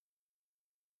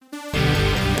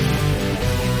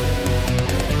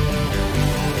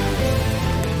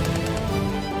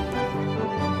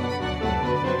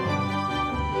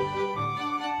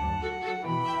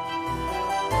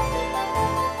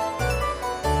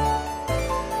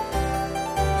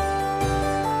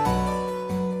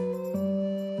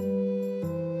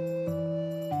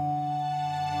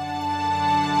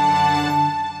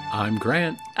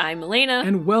Grant. I'm Elena.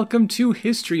 And welcome to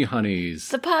History Honeys,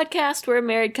 The podcast where a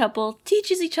married couple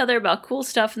teaches each other about cool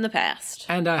stuff in the past.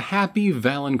 And a happy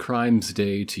Valentine's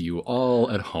Day to you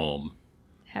all at home.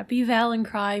 Happy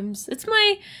Valentine's. It's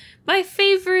my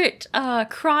favorite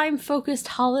crime-focused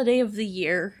holiday of the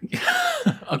year.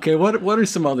 Okay, what are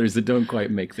some others that don't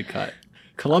quite make the cut?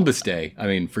 Columbus Day,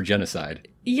 for genocide.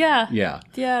 Yeah.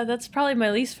 Yeah, that's probably my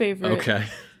least favorite. Okay.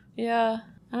 Yeah.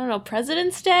 I don't know,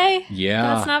 President's Day? Yeah.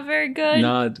 That's not very good.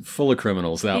 Not full of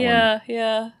criminals, that one.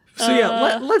 Yeah. So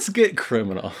let's get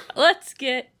criminal. Let's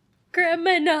get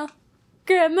criminal.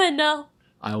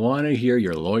 I want to hear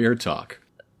your lawyer talk.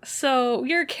 So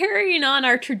we are carrying on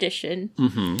our tradition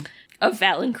of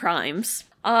Valentine's.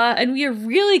 And we are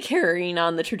really carrying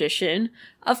on the tradition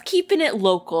of keeping it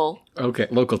local. Okay,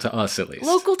 local to us at least.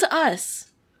 Local to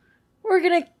us. We're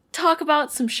going to talk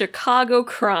about some Chicago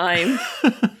crime.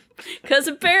 Because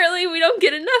apparently we don't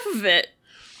get enough of it.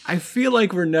 I feel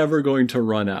like we're never going to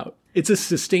run out. It's a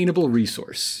sustainable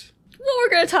resource. Well,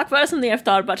 we're going to talk about something I've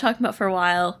thought about talking about for a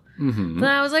while. Then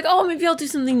I was like, maybe I'll do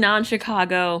something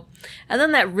non-Chicago. And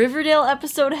then that Riverdale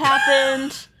episode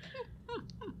happened.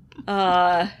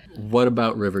 What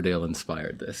about Riverdale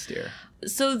inspired this, dear?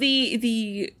 So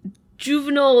the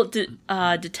juvenile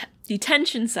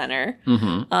detention center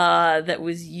that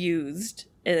was used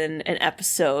in an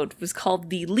episode was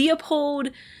called the Leopold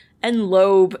and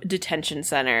Loeb Detention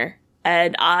Center.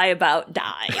 And I about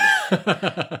died.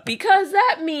 Because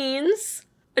that means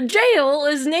a jail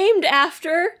is named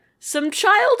after some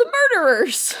child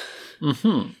murderers.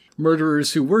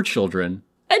 Murderers who were children.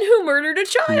 And who murdered a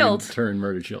child. In turn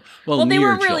murdered children. Well, they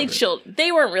weren't really children.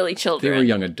 They weren't really children. They were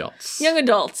young adults. Young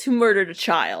adults who murdered a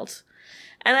child.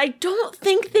 And I don't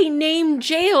think they named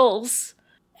jails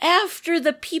after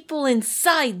the people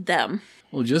inside them.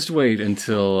 Well, just wait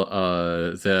until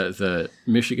the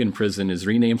Michigan prison is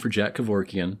renamed for Jack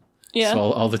Kevorkian. Yeah. So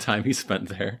all the time he spent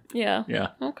there. Yeah. Yeah.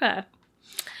 Okay.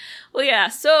 Well, yeah.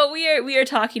 So we are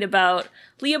talking about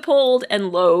Leopold and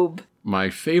Loeb.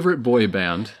 My favorite boy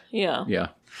band. Yeah. Yeah.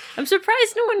 I'm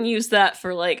surprised no one used that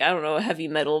for, a heavy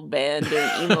metal band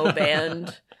or emo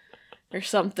band or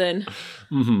something.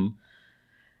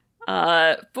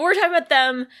 But we're talking about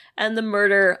them and the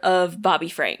murder of Bobby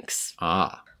Franks.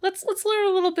 Ah. Let's learn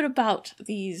a little bit about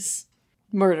these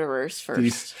murderers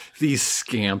first. These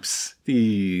scamps.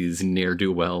 These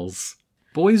ne'er-do-wells.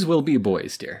 Boys will be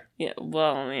boys, dear. Yeah,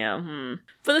 well, yeah.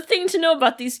 But the thing to know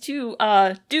about these two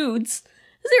dudes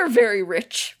is they were very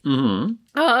rich.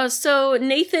 So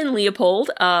Nathan Leopold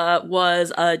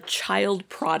was a child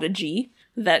prodigy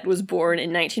that was born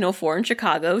in 1904 in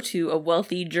Chicago to a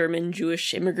wealthy German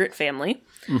Jewish immigrant family.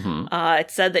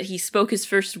 It said that he spoke his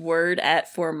first word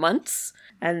at 4 months,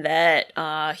 and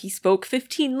that he spoke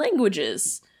 15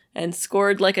 languages, and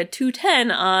scored a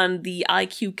 210 on the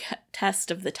IQ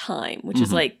test of the time, which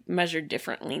is measured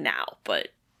differently now, but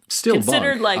still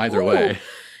considered either way.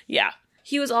 Yeah.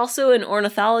 He was also an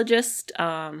ornithologist.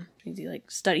 He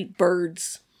studied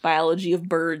birds, biology of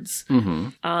birds,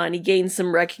 and he gained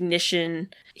some recognition.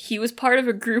 He was part of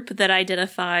a group that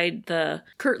identified the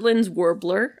Kirtland's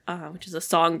warbler, which is a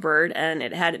songbird, and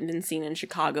it hadn't been seen in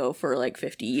Chicago for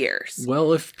 50 years.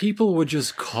 Well, if people would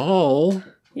just call...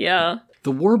 Yeah.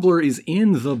 The warbler is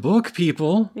in the book,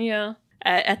 people. Yeah.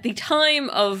 At the time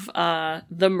of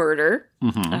the murder,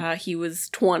 he was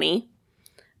 20,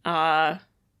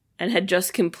 and had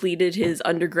just completed his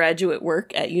undergraduate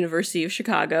work at University of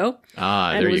Chicago.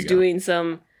 And was doing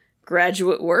some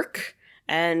graduate work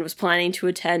and was planning to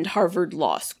attend Harvard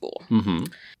Law School.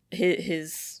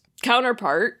 His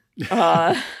counterpart,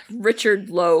 Richard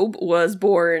Loeb, was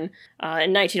born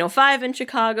in 1905 in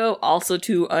Chicago, also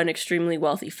to an extremely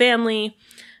wealthy family.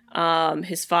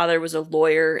 His father was a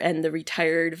lawyer and the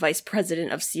retired vice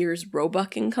president of Sears,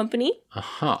 Roebuck and Company.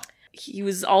 He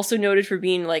was also noted for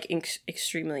being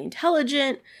extremely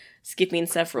intelligent, skipping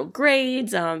several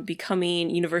grades, becoming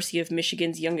University of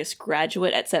Michigan's youngest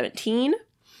graduate at 17.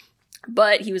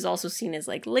 But he was also seen as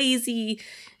lazy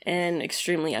and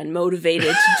extremely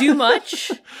unmotivated to do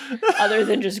much other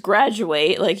than just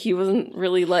graduate. He wasn't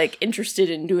really interested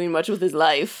in doing much with his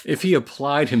life. If he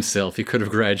applied himself, he could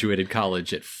have graduated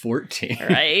college at 14.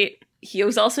 Right. He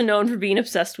was also known for being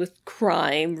obsessed with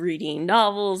crime, reading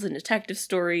novels and detective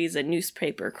stories and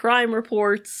newspaper crime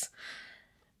reports.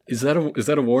 Is that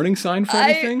a warning sign for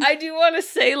anything? I do want to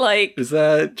say,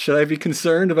 should I be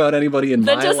concerned about anybody in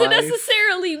my life? That doesn't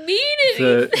necessarily mean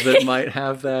anything. That might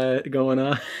have that going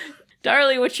on?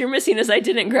 Darling, what you're missing is I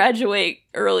didn't graduate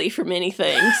early from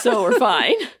anything, so we're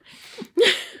fine.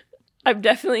 I'm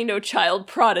definitely no child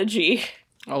prodigy.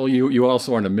 Oh, you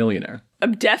also aren't a millionaire.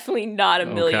 I'm definitely not a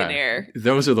millionaire.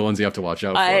 Those are the ones you have to watch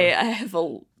out for. I have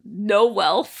no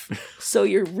wealth, so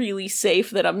you're really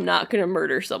safe that I'm not going to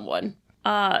murder someone.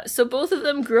 So both of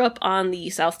them grew up on the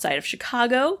south side of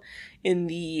Chicago in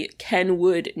the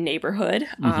Kenwood neighborhood,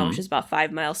 which is about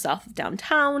 5 miles south of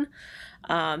downtown.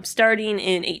 Starting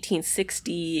in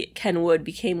 1860, Kenwood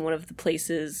became one of the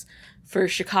places for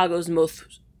Chicago's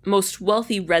most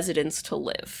wealthy residents to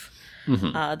live.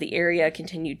 The area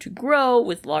continued to grow,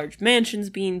 with large mansions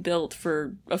being built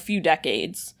for a few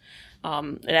decades.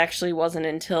 It actually wasn't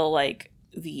until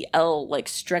the L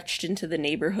stretched into the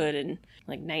neighborhood in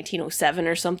 1907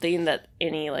 or something that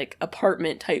any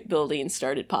apartment type buildings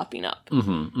started popping up.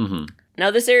 Now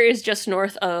this area is just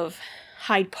north of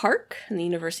Hyde Park and the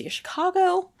University of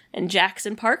Chicago, and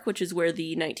Jackson Park, which is where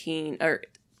the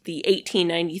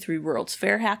 1893 World's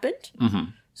Fair happened.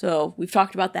 So we've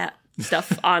talked about that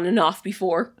stuff on and off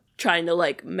before, trying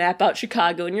to map out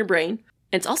Chicago in your brain.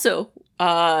 And it's also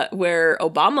where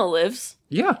Obama lives.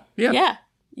 Yeah.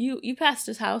 You passed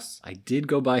his house. I did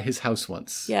go by his house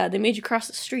once. Yeah, they made you cross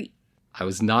the street. I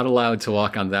was not allowed to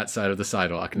walk on that side of the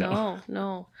sidewalk, no.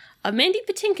 No. Mandy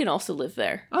Patinkin also lived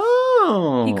there.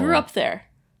 Oh! He grew up there.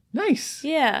 Nice.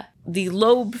 Yeah. The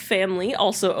Loeb family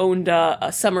also owned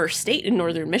a summer estate in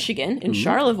northern Michigan, in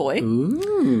Charlevoix.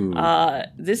 Ooh.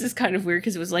 This is kind of weird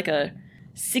because it was a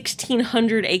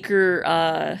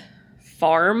 1,600-acre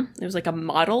farm. It was a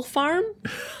model farm.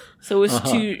 So it was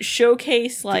to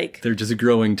showcase They're just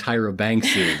growing Tyra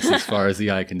Bankses as far as the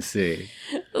eye can see.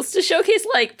 It was to showcase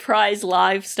prize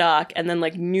livestock and then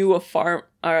new farm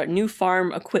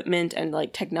equipment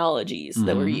and technologies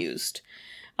that were used.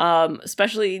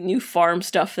 Especially new farm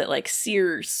stuff that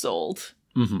Sears sold.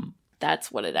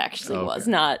 That's what it actually was,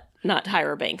 not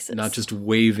Tyra Bankses. Not just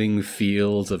waving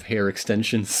fields of hair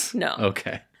extensions. No.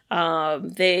 Okay.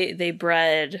 They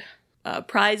bred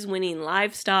prize-winning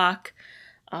livestock.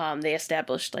 They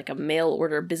established a mail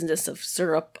order business of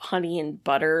syrup, honey, and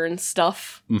butter and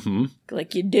stuff.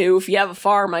 Like you do if you have a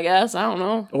farm, I guess. I don't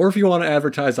know. Or if you want to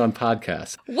advertise on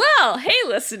podcasts. Well, hey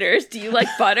listeners, do you like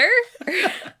butter?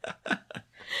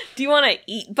 Do you want to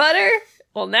eat butter?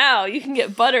 Well, now you can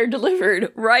get butter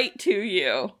delivered right to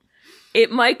you. It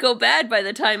might go bad by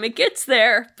the time it gets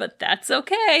there, but that's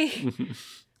okay.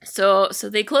 So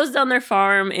they closed down their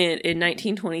farm in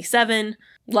 1927.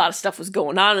 A lot of stuff was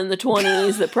going on in the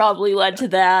 20s that probably led to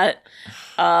that.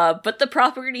 But the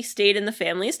property stayed in the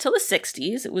families till the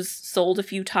 60s. It was sold a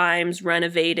few times,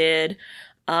 renovated.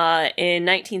 In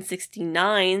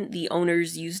 1969, the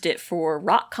owners used it for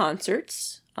rock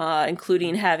concerts,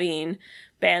 including having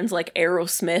bands like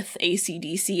Aerosmith,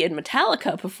 AC/DC, and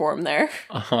Metallica perform there.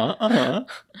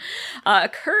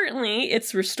 Currently,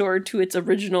 it's restored to its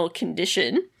original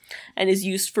condition and is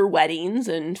used for weddings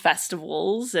and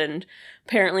festivals, and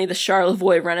apparently the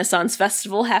Charlevoix Renaissance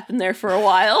Festival happened there for a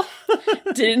while.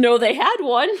 Didn't know they had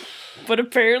one, but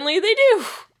apparently they do.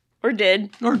 Or did.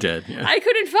 Yeah. I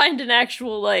couldn't find an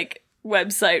actual,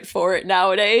 website for it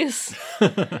nowadays.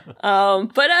 But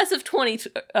as of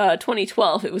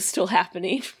 2012, it was still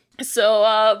happening.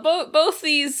 So, both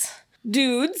these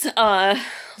dudes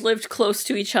lived close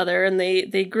to each other, and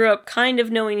they grew up kind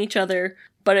of knowing each other,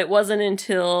 but it wasn't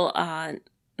until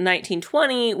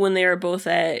 1920, when they were both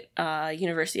at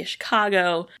University of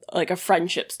Chicago, a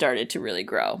friendship started to really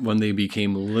grow. When they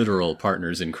became literal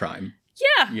partners in crime.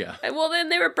 Yeah. Well, then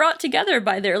they were brought together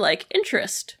by their,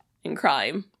 interest in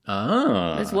crime.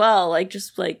 Ah. As well,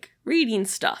 just reading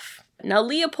stuff. Now,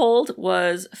 Leopold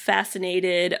was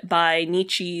fascinated by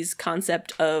Nietzsche's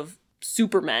concept of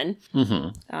supermen.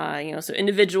 So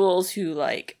individuals who,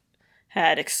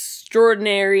 had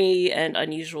extraordinary and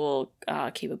unusual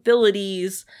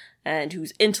capabilities, and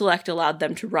whose intellect allowed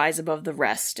them to rise above the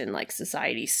rest in,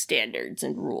 society's standards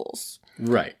and rules.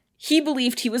 Right. He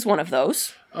believed he was one of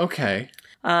those. Okay.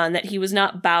 And that he was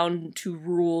not bound to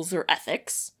rules or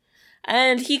ethics.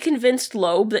 And he convinced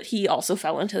Loeb that he also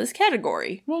fell into this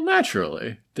category. Well,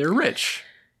 naturally. They're rich.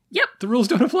 Yep. The rules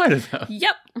don't apply to them.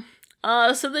 Yep.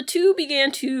 So the two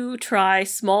began to try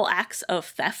small acts of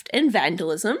theft and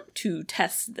vandalism to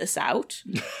test this out.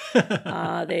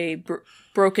 They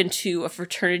broke into a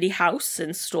fraternity house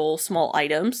and stole small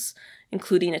items,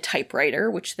 including a typewriter,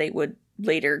 which they would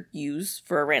later use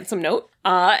for a ransom note.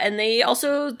 And they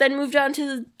also then moved on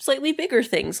to slightly bigger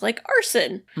things like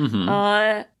arson.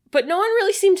 But no one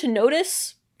really seemed to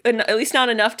notice, and at least not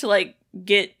enough to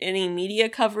get any media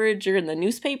coverage or in the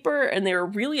newspaper, and they were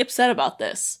really upset about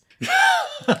this.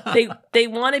 They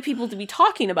wanted people to be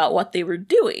talking about what they were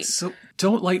doing. So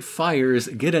don't light fires,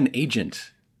 get an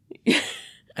agent.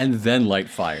 And then light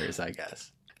fires, I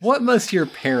guess. What must your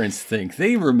parents think?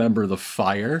 They remember the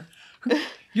fire.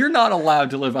 You're not allowed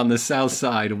to live on the South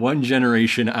Side one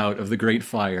generation out of the Great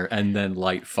Fire and then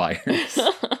light fires.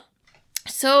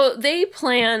 So they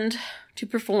planned to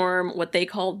perform what they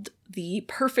called the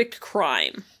perfect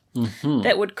crime. Mm-hmm.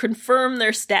 That would confirm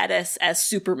their status as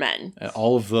supermen. And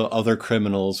all of the other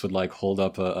criminals would like hold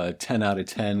up a 10 out of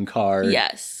 10 card.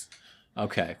 Yes.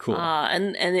 Okay, cool.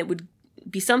 And it would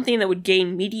be something that would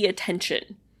gain media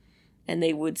attention. And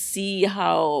they would see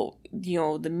how,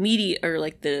 the media or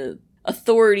like the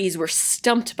authorities were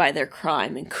stumped by their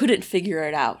crime and couldn't figure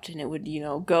it out. And it would,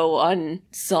 go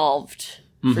unsolved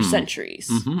for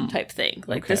centuries type thing.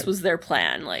 Like, this was their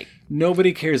plan. Like,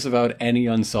 nobody cares about any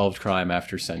unsolved crime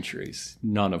after centuries.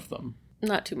 None of them.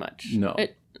 Not too much. No.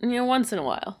 Once in a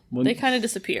while. They kind of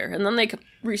disappear, and then they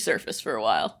resurface for a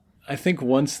while. I think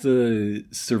once the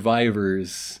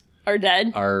survivors... are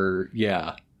dead?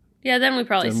 Yeah. Yeah, then we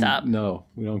probably stop. No,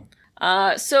 we don't.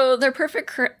 So their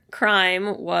perfect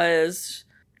crime was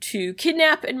to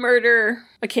kidnap and murder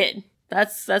a kid.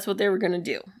 That's what they were going to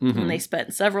do. Mm-hmm. And they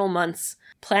spent several months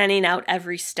planning out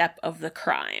every step of the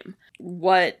crime.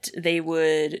 What they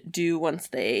would do once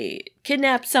they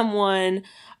kidnapped someone,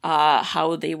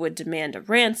 how they would demand a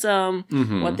ransom,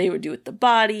 what they would do with the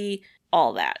body,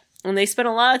 all that. And they spent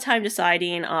a lot of time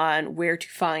deciding on where to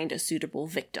find a suitable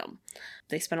victim.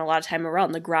 They spent a lot of time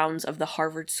around the grounds of the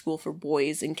Harvard School for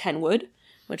Boys in Kenwood,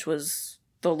 which was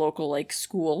the local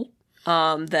school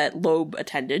that Loeb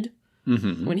attended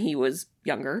when he was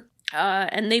younger.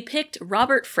 And they picked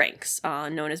Robert Franks,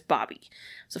 known as Bobby. He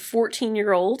was a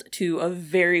 14-year-old to a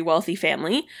very wealthy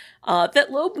family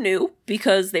that Loeb knew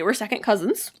because they were second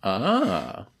cousins.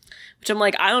 Ah. Which I'm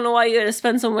like, I don't know why you had to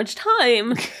spend so much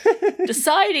time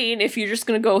deciding if you're just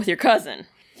going to go with your cousin.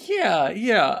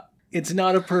 Yeah. It's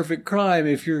not a perfect crime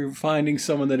if you're finding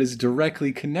someone that is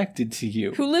directly connected to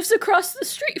you. Who lives across the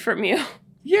street from you.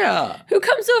 Yeah. Who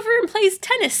comes over and plays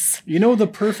tennis. You know the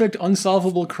perfect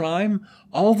unsolvable crime?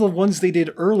 All the ones they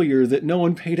did earlier that no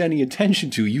one paid any attention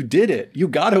to. You did it. You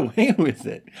got away with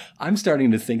it. I'm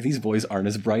starting to think these boys aren't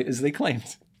as bright as they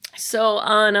claimed. So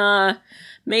on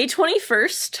May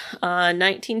 21st,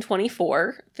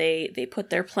 1924, they put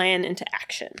their plan into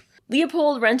action.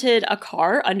 Leopold rented a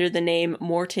car under the name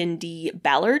Morton D.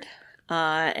 Ballard.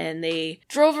 And they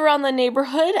drove around the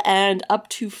neighborhood and up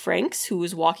to Frank's, who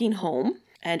was walking home,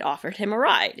 and offered him a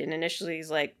ride. And initially he's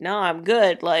like, no, I'm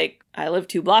good. Like, I live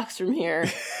 2 blocks from here.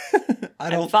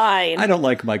 I'm fine. I don't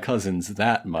like my cousins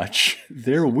that much.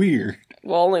 They're weird.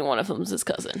 Well, only one of them's his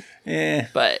cousin.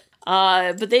 But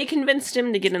they convinced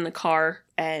him to get in the car,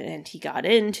 and he got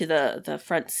into the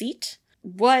front seat.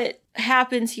 What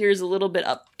happens here is a little bit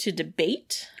up to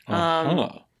debate.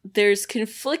 There's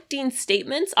conflicting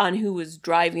statements on who was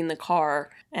driving the car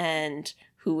and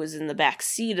who was in the back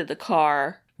seat of the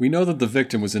car. We know that the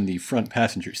victim was in the front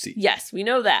passenger seat. Yes, we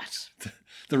know that.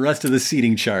 The rest of the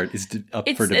seating chart is up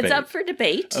for debate. It's up for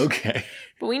debate. Okay.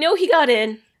 But we know he got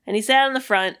in, and he sat in the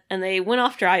front, and they went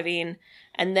off driving,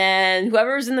 and then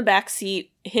whoever was in the back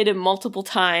seat hit him multiple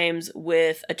times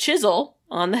with a chisel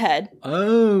on the head.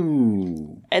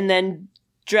 Oh. And then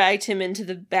dragged him into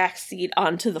the back seat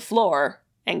onto the floor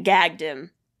and gagged him,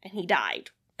 and he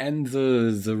died. And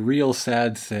the real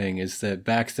sad thing is that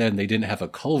back then they didn't have a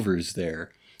Culver's there.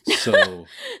 So well,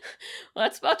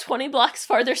 that's about 20 blocks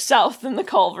farther south than the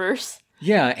Culver's.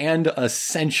 Yeah, and a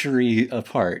century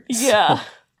apart. Yeah.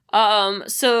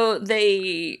 So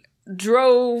they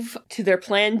drove to their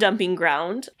planned dumping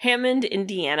ground, Hammond,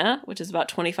 Indiana, which is about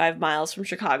 25 miles from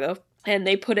Chicago. And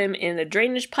they put him in a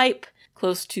drainage pipe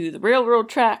close to the railroad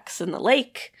tracks and the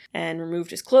lake, and removed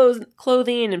his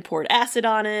clothing and poured acid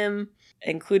on him,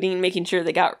 including making sure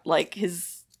they got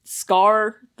his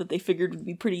scar that they figured would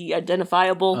be pretty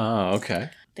identifiable. Oh, okay.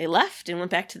 They left and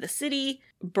went back to the city,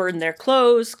 burned their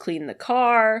clothes, cleaned the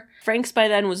car. Franks by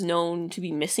then was known to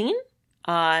be missing.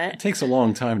 It takes a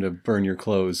long time to burn your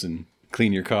clothes and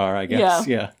clean your car, I guess.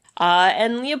 Yeah.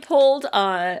 And Leopold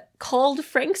called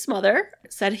Frank's mother,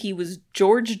 said he was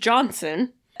George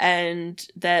Johnson, and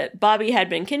that Bobby had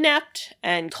been kidnapped,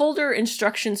 and told her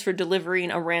instructions for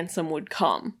delivering a ransom would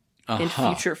come in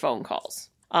future phone calls.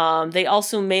 They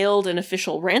also mailed an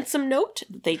official ransom note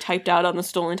that they typed out on the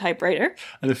stolen typewriter.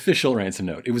 An official ransom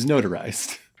note. It was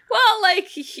notarized. Well,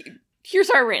 here's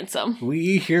our ransom.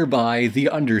 We hereby, the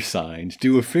undersigned,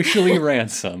 do officially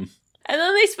ransom. And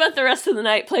then they spent the rest of the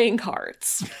night playing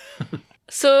cards.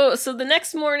 So the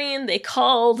next morning, they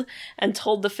called and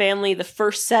told the family the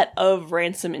first set of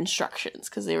ransom instructions,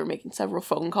 because they were making several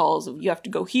phone calls of, you have to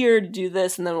go here to do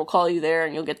this, and then we'll call you there,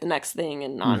 and you'll get the next thing,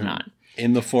 and on and on.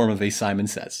 In the form of a Simon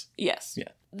Says. Yes. Yeah.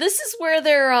 This is where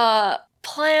their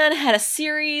plan had a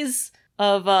series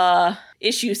of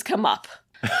issues come up.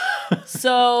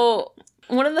 So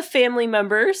one of the family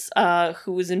members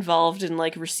who was involved in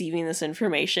like receiving this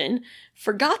information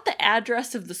forgot the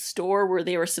address of the store where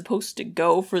they were supposed to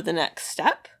go for the next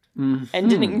step and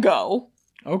didn't go.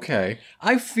 Okay.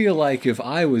 I feel like if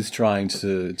I was trying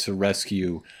to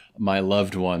rescue my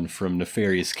loved one from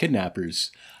nefarious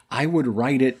kidnappers, I would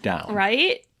write it down.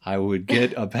 Right? I would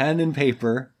get a pen and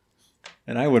paper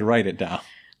and I would write it down.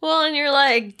 Well, and you're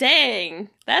like, dang,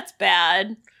 that's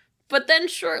bad. But then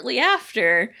shortly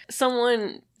after,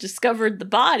 someone discovered the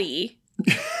body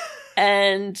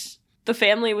and the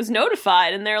family was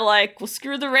notified and they're like, well,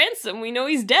 screw the ransom. We know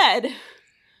he's dead.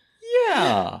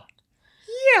 Yeah.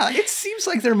 Yeah, it seems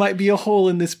like there might be a hole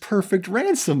in this perfect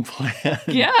ransom plan.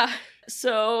 Yeah.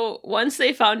 So once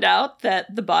they found out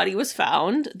that the body was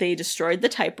found, they destroyed the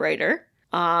typewriter.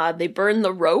 They burned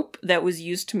the rope that was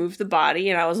used to move the body.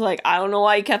 And I was like, I don't know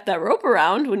why you kept that rope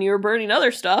around when you were burning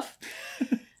other stuff.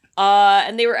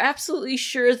 And they were absolutely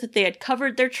sure that they had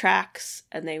covered their tracks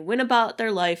and they went about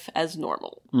their life as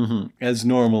normal. Mm-hmm. As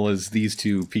normal as these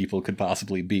two people could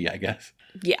possibly be, I guess.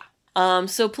 Yeah.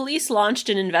 So police launched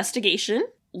an investigation.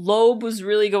 Loeb was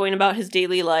really going about his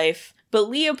daily life, but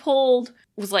Leopold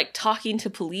was like talking to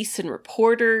police and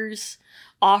reporters,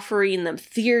 offering them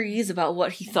theories about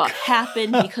what he thought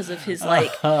happened because of his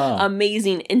like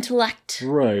amazing intellect.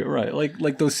 Right.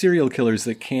 Like those serial killers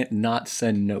that can't not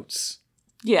send notes.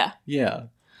 Yeah. Yeah.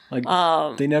 Like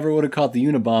they never would have caught the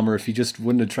Unabomber if he just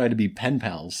wouldn't have tried to be pen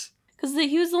pals. Because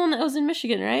he was the one that was in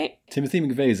Michigan, right? Timothy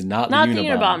McVeigh is not the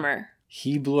Unabomber.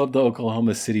 He blew up the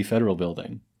Oklahoma City Federal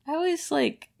Building. I always,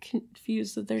 like,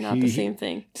 confused that they're not the same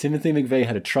thing. Timothy McVeigh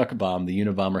had a truck bomb. The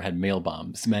Unabomber had mail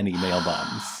bombs. Many mail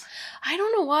bombs. I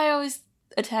don't know why I always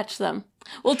attach them.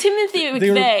 Well, Timothy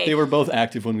McVeigh... They were both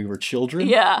active when we were children.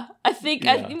 Yeah. I think...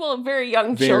 Yeah. Very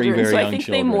young children. Very so I think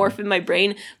they morph in my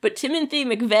brain. But Timothy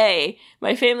McVeigh,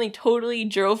 my family totally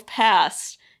drove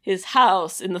past his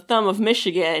house in the thumb of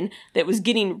Michigan that was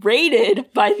getting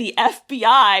raided by the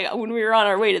FBI when we were on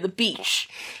our way to the beach.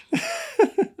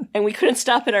 And we couldn't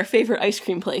stop at our favorite ice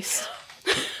cream place.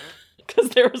 Because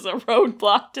there was a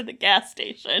roadblock to the gas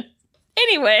station.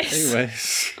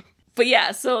 Anyways. But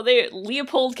yeah, so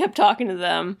Leopold kept talking to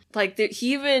them. Like,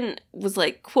 he even was,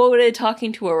 like, quoted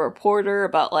talking to a reporter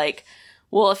about, like,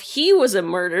 well, if he was a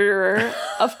murderer,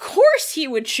 of course he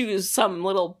would choose some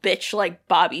little bitch like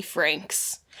Bobby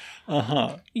Franks.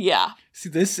 Uh-huh. Yeah. See,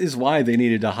 this is why they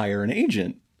needed to hire an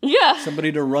agent. Yeah.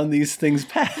 Somebody to run these things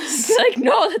past. Like,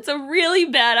 no, that's a really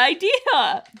bad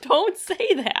idea. Don't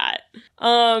say that.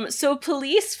 So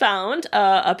police found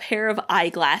a pair of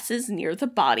eyeglasses near the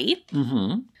body,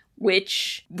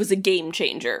 which was a game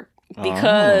changer.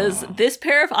 Because this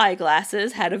pair of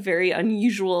eyeglasses had a very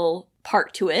unusual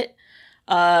part to it.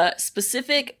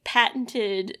 Specific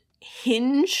patented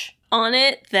hinge on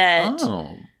it that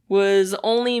was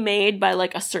only made by,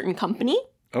 like, a certain company.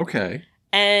 Okay.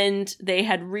 And they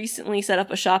had recently set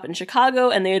up a shop in Chicago,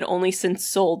 and they had only since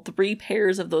sold 3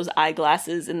 pairs of those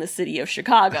eyeglasses in the city of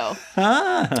Chicago.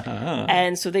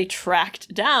 And so they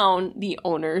tracked down the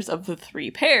owners of the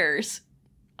 3 pairs.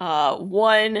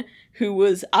 One who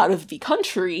was out of the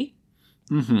country.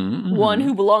 One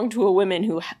who belonged to a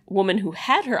woman who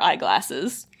had her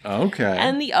eyeglasses. Okay.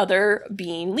 And the other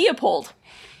being Leopold.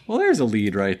 Well, there's a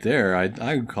lead right there.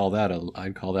 I'd call that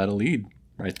a lead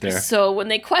right there. So when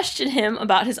they questioned him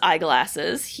about his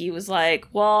eyeglasses, he was like,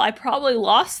 well, I probably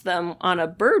lost them on a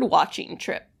bird watching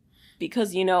trip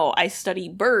because, you know, I study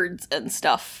birds and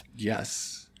stuff.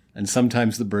 Yes. And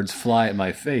sometimes the birds fly at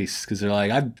my face because they're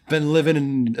like, I've been living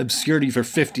in obscurity for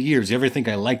 50 years. You ever think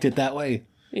I liked it that way?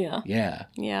 Yeah. Yeah.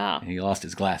 Yeah. And he lost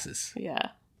his glasses. Yeah.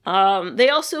 They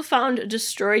also found a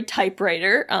destroyed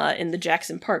typewriter in the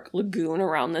Jackson Park Lagoon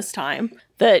around this time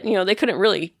that, you know, they couldn't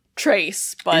really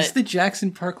trace, but... Is the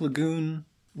Jackson Park Lagoon...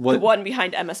 The one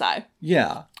behind MSI.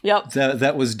 Yeah. Yep.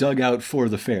 That was dug out for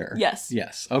the fair. Yes.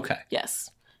 Yes. Okay. Yes.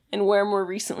 And where more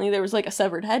recently there was like a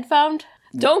severed head found.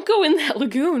 Don't go in that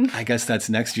lagoon. I guess that's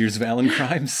next year's Valen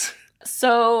Crimes.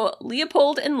 So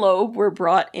Leopold and Loeb were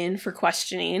brought in for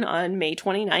questioning on May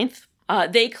 29th.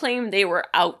 They claimed they were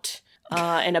out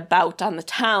and about on the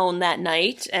town that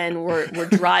night and were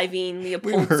driving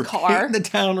Leopold's car. We were painting the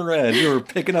town red. We were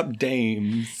picking up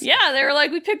dames. Yeah, they were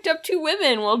like, we picked up 2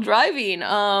 women while driving.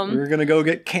 We were going to go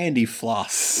get candy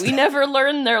floss. We never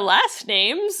learned their last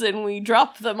names and we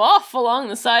dropped them off along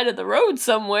the side of the road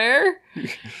somewhere.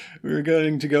 We were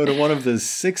going to go to one of the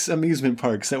 6 amusement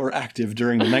parks that were active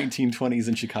during the 1920s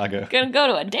in Chicago. Gonna go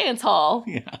to a dance hall.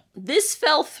 Yeah. This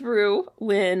fell through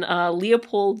when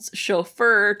Leopold's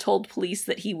chauffeur told police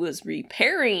that he was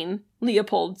repairing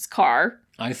Leopold's car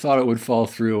I thought it would fall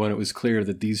through when it was clear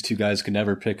that these two guys could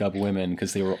never pick up women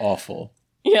because they were awful.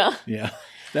 Yeah. Yeah.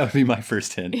 That would be my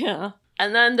first hint. Yeah.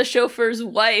 And then the chauffeur's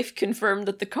wife confirmed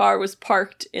that the car was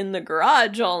parked in the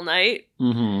garage all night.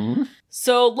 Mm-hmm.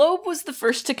 So Loeb was the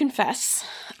first to confess.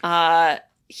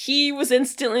 He was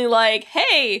instantly like,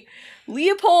 hey,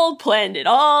 Leopold planned it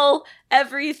all,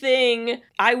 everything.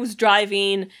 I was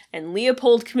driving, and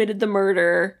Leopold committed the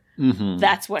murder. Mm-hmm.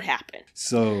 That's what happened.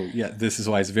 So, yeah, this is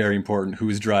why it's very important who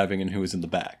was driving and who was in the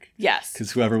back. Yes.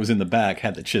 Because whoever was in the back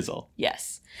had the chisel.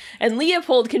 Yes. And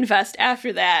Leopold confessed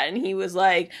after that, and he was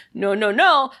like,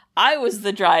 no, I was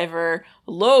the driver.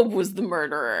 Loeb was the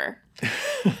murderer.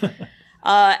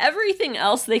 Everything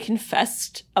else they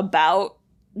confessed about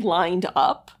lined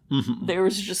up. Mm-hmm. There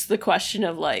was just the question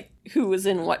of, like, who was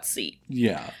in what seat.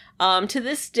 Yeah. To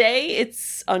this day,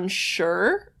 it's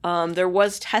unsure. There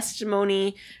was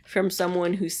testimony from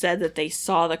someone who said that they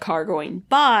saw the car going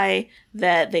by,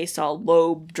 that they saw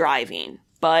Loeb driving.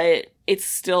 But it's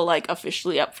still, like,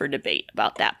 officially up for debate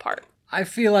about that part. I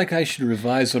feel like I should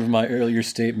revise one of my earlier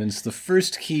statements. The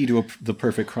first key to the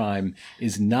perfect crime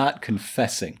is not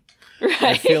confessing. Right.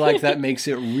 I feel like that makes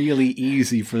it really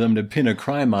easy for them to pin a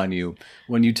crime on you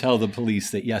when you tell the police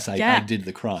that, yes, I did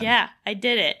the crime. Yeah, I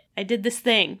did it. I did this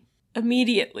thing.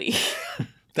 Immediately.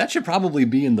 That should probably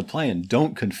be in the plan.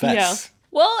 Don't confess. Yeah.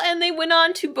 Well, and they went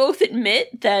on to both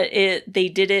admit that they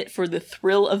did it for the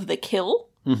thrill of the kill.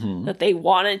 Mm-hmm. That they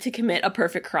wanted to commit a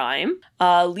perfect crime.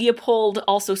 Leopold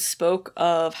also spoke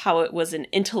of how it was an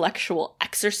intellectual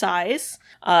exercise,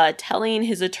 telling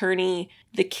his attorney,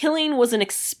 the killing was an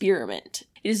experiment.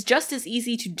 It is just as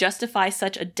easy to justify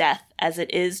such a death as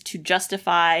it is to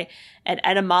justify an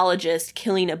etymologist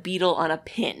killing a beetle on a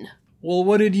pin. Well,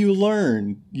 what did you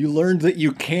learn? You learned that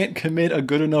you can't commit a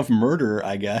good enough murder,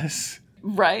 I guess.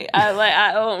 Right.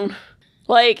 I don't...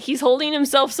 Like, he's holding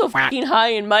himself so fucking high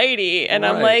and mighty, and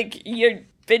right. I'm like, you've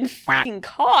been fucking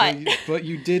caught. But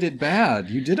you did it bad.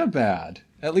 You did it bad.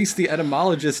 At least the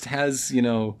etymologist has,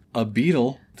 a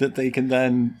beetle that they can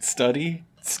then study,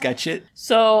 sketch it.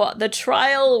 So the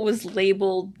trial was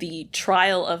labeled the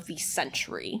trial of the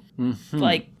century,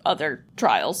 like other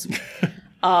trials.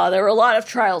 There were a lot of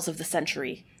trials of the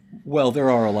century. Well, there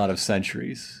are a lot of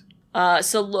centuries.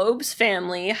 So Loeb's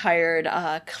family hired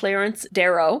Clarence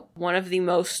Darrow, one of the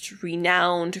most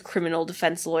renowned criminal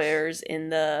defense lawyers in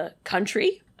the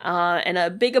country, and a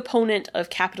big opponent of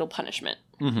capital punishment.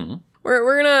 Mm-hmm.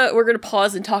 We're gonna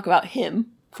pause and talk about him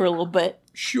for a little bit.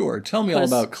 Sure, tell me all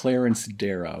about Clarence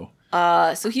Darrow.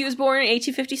 So he was born in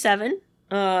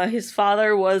 1857. His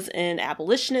father was an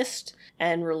abolitionist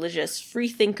and religious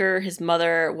freethinker. His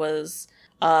mother was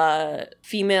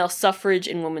female suffrage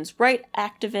and women's rights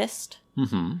activist.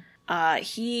 Mm-hmm.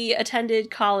 He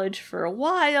attended college for a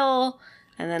while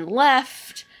and then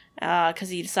left because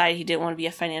he decided he didn't want to be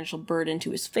a financial burden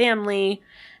to his family.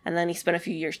 And then he spent a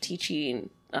few years teaching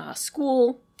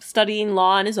school, studying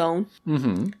law on his own.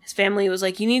 Mm-hmm. His family was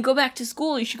like, you need to go back to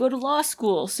school. You should go to law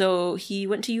school. So he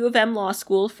went to U of M Law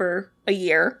School for a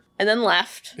year and then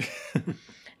left.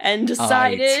 And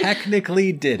decided... I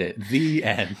technically did it. The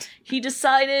end. He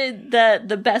decided that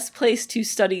the best place to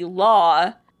study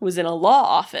law was in a law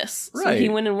office. Right. So he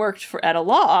went and worked at a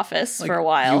law office for a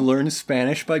while. You learned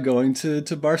Spanish by going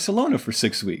to Barcelona for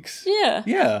 6 weeks. Yeah.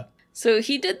 Yeah. So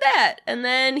he did that. And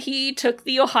then he took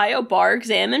the Ohio bar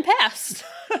exam and passed.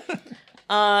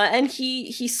 And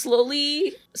he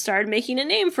slowly started making a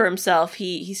name for himself.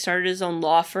 He started his own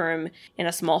law firm in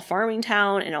a small farming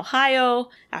town in Ohio.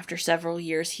 After several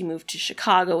years, he moved to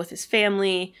Chicago with his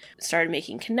family, started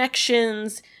making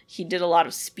connections. He did a lot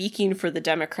of speaking for the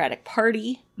Democratic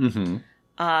Party. Mm-hmm.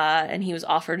 And he was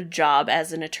offered a job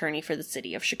as an attorney for the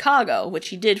city of Chicago, which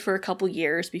he did for a couple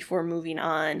years before moving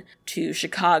on to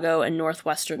Chicago and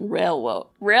Northwestern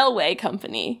Railway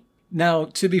Company. Now,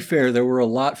 to be fair, there were a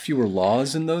lot fewer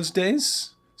laws in those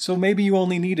days, so maybe you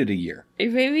only needed a year.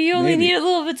 Maybe you only need a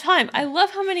little bit of time. I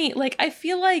love how many, I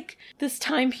feel like this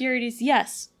time period is,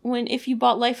 yes, when if you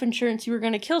bought life insurance, you were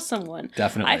going to kill someone.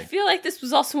 Definitely. I feel like this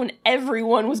was also when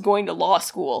everyone was going to law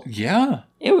school. Yeah.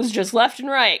 It was just left and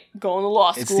right, going to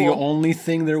law school. It's the only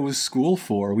thing there was school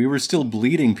for. We were still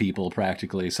bleeding people,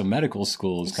 practically, so medical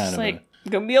school is kind of I'm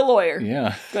going to be a lawyer.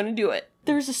 Yeah. Going to do it.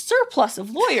 There's a surplus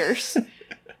of lawyers.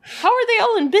 How are they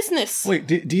all in business? Wait,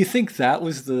 do you think that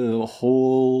was the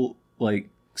whole,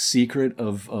 secret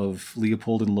of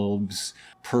Leopold and Loeb's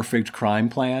perfect crime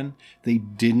plan? They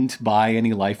didn't buy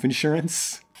any life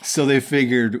insurance, so they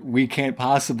figured we can't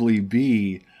possibly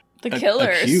be the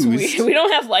killers. Accused. We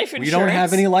don't have life insurance. We don't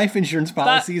have any life insurance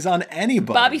policies on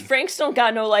anybody. Bobby Franks don't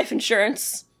got no life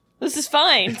insurance. This is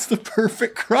fine. It's the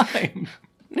perfect crime.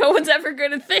 No one's ever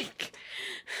going to think.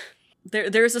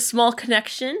 There's a small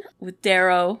connection with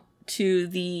Darrow to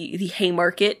the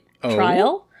Haymarket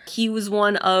trial. He was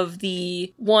one of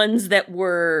the ones that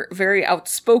were very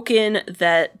outspoken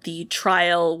that the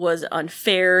trial was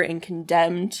unfair and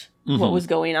condemned what was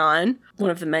going on. One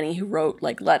of the many who wrote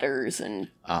like letters and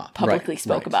publicly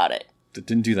spoke about it. It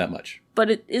didn't do that much.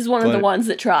 But it is one of the ones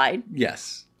that tried.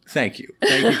 Yes. Thank you.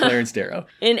 Thank you, Clarence Darrow.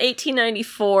 In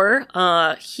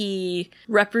 1894, he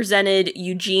represented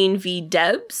Eugene V.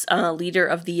 Debs, leader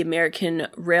of the American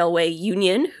Railway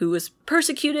Union, who was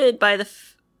prosecuted by the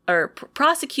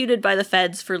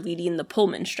feds for leading the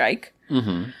Pullman strike.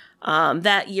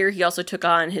 That year, he also took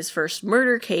on his first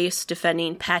murder case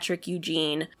defending Patrick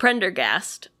Eugene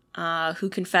Prendergast, who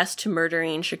confessed to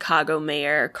murdering Chicago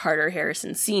Mayor Carter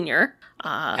Harrison Sr.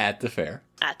 At the fair.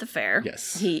 At the fair.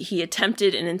 Yes. He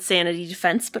attempted an insanity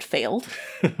defense, but failed.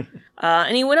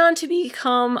 And he went on to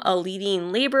become a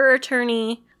leading labor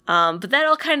attorney. But that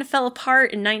all kind of fell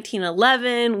apart in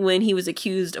 1911 when he was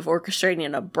accused of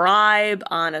orchestrating a bribe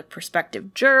on a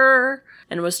prospective juror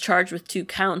and was charged with 2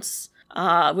 counts,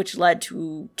 which led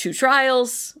to 2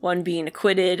 trials, one being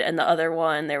acquitted and the other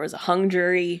one, there was a hung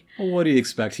jury. Well, what do you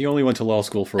expect? He only went to law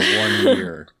school for 1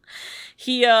 year.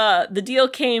 The deal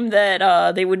came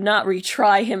that they would not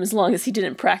retry him as long as he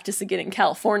didn't practice again in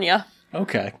California.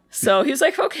 Okay. So he was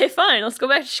like, okay, fine, let's go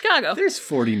back to Chicago. There's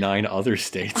 49 other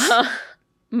states.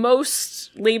 Most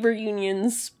labor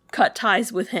unions cut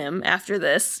ties with him after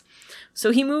this, so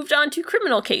he moved on to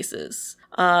criminal cases.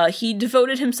 He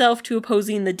devoted himself to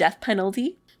opposing the death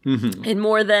penalty. In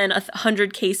more than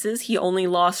 100 cases, he only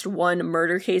lost 1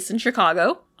 murder case in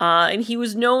Chicago, and he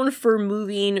was known for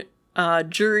moving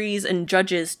juries and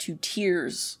judges to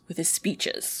tears with his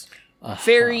speeches.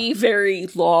 Very, very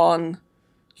long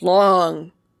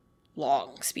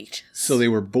speeches. So they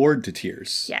were bored to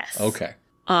tears. Yes. Okay.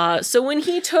 So when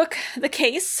he took the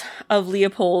case of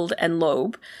Leopold and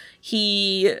Loeb,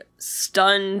 he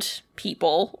stunned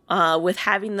people with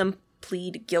having them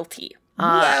plead guilty.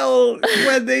 Well,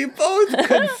 when they both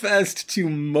confessed to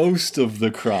most of the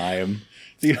crime,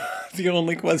 the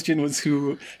only question was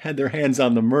who had their hands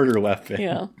on the murder weapon.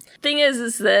 Yeah. Thing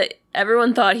is that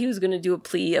everyone thought he was going to do a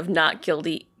plea of not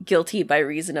guilty by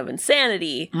reason of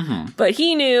insanity, but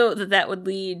he knew that would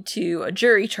lead to a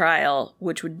jury trial,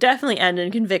 which would definitely end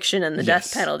in conviction and the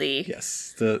death penalty.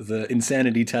 Yes, the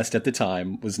insanity test at the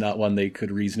time was not one they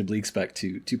could reasonably expect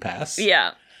to pass.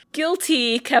 Yeah.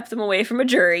 Guilty kept them away from a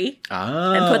jury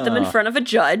and put them in front of a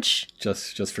judge.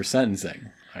 Just for sentencing.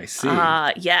 I see.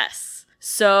 Yes.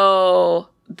 So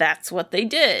that's what they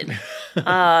did.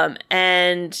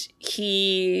 And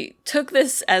he took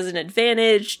this as an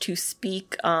advantage to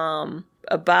speak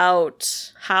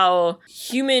about how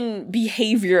human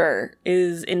behavior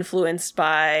is influenced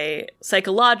by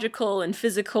psychological and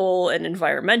physical and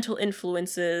environmental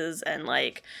influences, and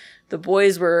like the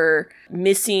boys were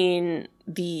missing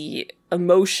the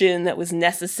emotion that was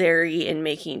necessary in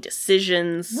making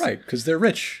decisions. Right, because they're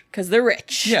rich.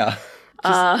 Yeah.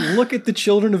 Just look at the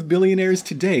children of billionaires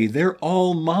today. They're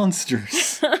all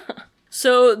monsters.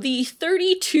 So the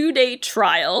 32-day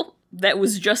trial that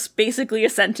was just basically a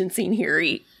sentencing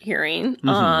hearing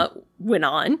went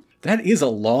on. That is a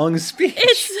long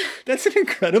speech. That's an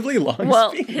incredibly long speech.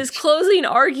 Well, his closing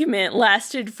argument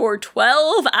lasted for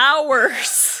 12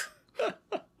 hours.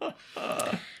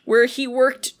 Where he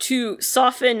worked to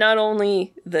soften not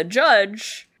only the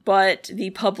judge, but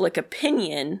the public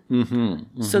opinion.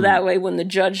 So that way, when the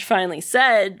judge finally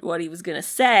said what he was going to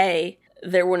say,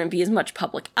 there wouldn't be as much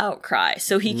public outcry.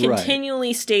 So he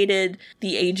continually stated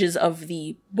the ages of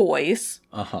the boys,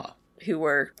 who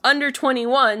were under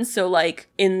 21. So, like,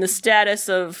 in the status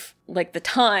of, like, the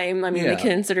time, I mean, they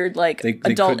considered, like,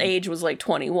 adult age was, like,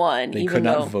 21. They could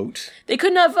not vote. They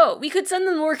could not vote. We could send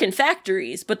them to work in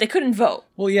factories, but they couldn't vote.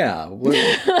 Well, yeah.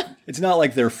 It's not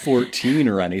like they're 14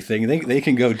 or anything. They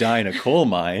can go die in a coal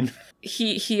mine.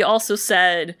 He also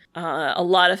said a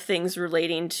lot of things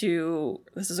relating to,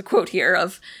 this is a quote here,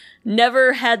 of,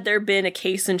 never had there been a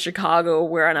case in Chicago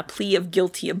where on a plea of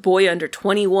guilty a boy under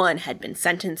 21 had been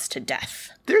sentenced to death.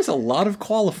 There's a lot of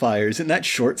qualifiers in that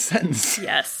short sentence.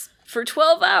 Yes. For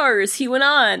 12 hours, he went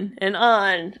on,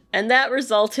 and that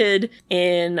resulted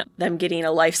in them getting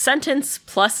a life sentence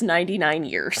plus 99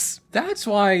 years. That's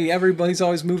why everybody's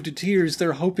always moved to tears.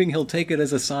 They're hoping he'll take it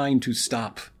as a sign to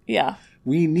stop. Yeah.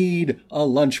 We need a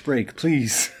lunch break,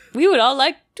 please. We would all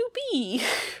like to be.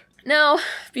 Now,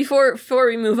 before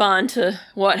we move on to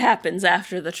what happens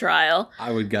after the trial...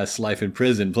 I would guess life in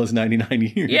prison plus 99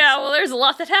 years. Yeah, well, there's a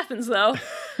lot that happens, though.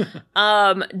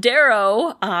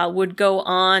 Darrow would go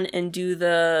on and do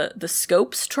the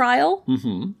Scopes trial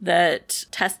that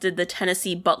tested the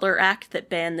Tennessee Butler Act that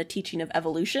banned the teaching of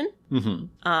evolution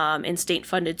in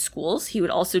state-funded schools. He would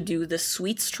also do the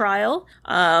Sweets trial,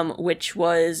 which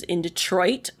was in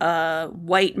Detroit. A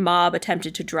white mob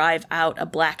attempted to drive out a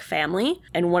black family,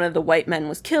 and one of the white men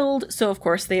was killed. So, of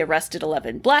course, they arrested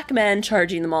 11 black men,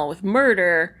 charging them all with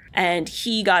murder. And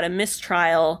he got a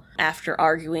mistrial after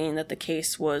arguing that the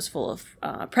case was full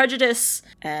of prejudice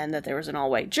and that there was an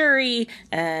all-white jury.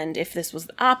 And if this was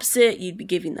the opposite, you'd be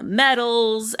giving them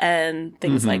medals and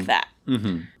things like that.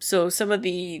 So some of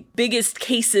the biggest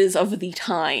cases of the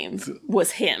time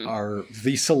was him. Are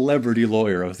the celebrity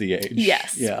lawyer of the age.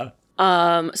 Yes. Yeah.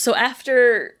 So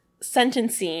after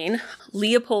sentencing,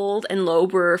 Leopold and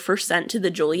Loeb were first sent to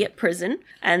the Joliet prison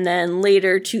and then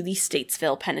later to the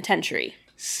Statesville Penitentiary.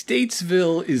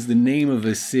 Statesville is the name of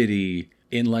a city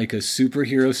in like a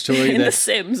superhero story. In The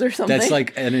Sims or something. That's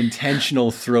like an intentional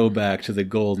throwback to the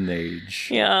golden age.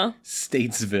 Yeah.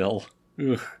 Statesville.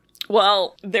 Ugh.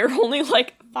 Well, they're only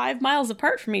like 5 miles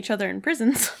apart from each other in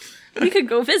prisons. We could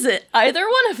go visit either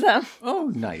one of them.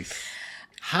 Oh, nice.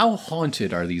 How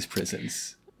haunted are these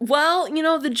prisons? Well,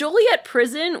 the Joliet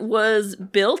prison was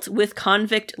built with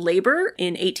convict labor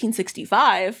in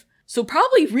 1865. So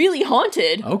probably really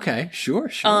haunted. Okay,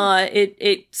 sure.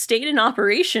 It stayed in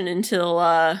operation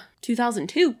until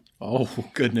 2002. Oh,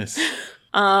 goodness.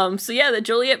 So yeah, the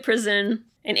Joliet prison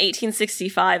in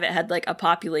 1865, it had like a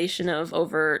population of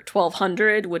over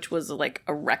 1,200, which was like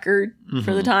a record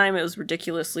for the time. It was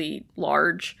ridiculously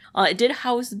large. It did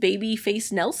house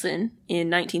Babyface Nelson in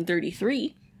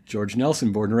 1933. George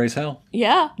Nelson, Born to Raise Hell.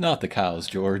 Yeah. Not the cows,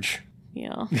 George.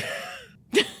 Yeah.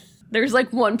 There's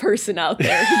like one person out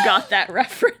there who got that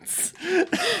reference.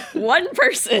 One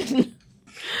person.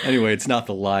 Anyway, it's not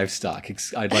the livestock.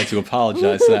 I'd like to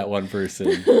apologize to that one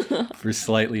person for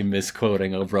slightly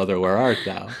misquoting "Oh Brother, Where Art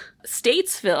Thou?"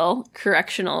 Statesville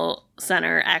Correctional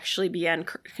Center actually began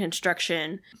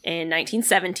construction in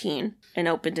 1917 and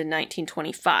opened in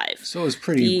 1925. So it was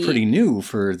pretty new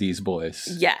for these boys.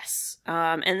 Yes.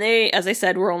 And they, as I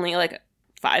said, were only like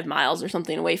 5 miles or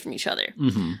something away from each other.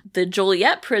 The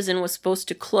Joliet prison was supposed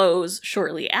to close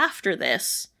shortly after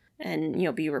this and,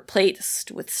 be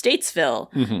replaced with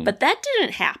Statesville. But that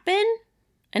didn't happen.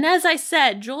 And as I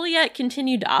said, Joliet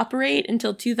continued to operate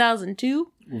until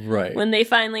 2002. Right. When they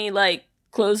finally,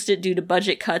 closed it due to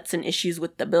budget cuts and issues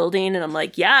with the building. And I'm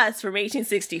like, yeah, it's from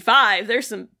 1865. There's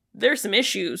some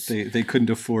issues. They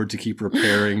couldn't afford to keep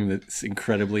repairing this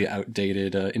incredibly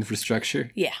outdated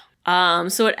infrastructure. Yeah.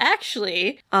 So it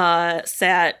actually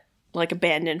sat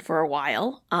abandoned for a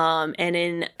while. And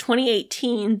in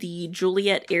 2018, the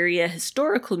Joliet Area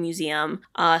Historical Museum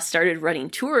started running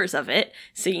tours of it.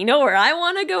 So you know where I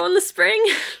want to go in the spring?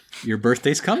 Your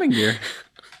birthday's coming, dear.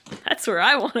 That's where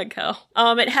I want to go.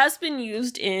 It has been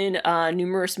used in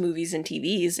numerous movies and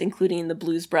TVs, including The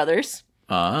Blues Brothers.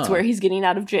 It's where he's getting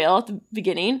out of jail at the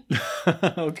beginning.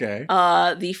 Okay.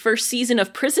 The first season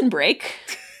of Prison Break.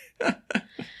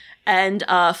 And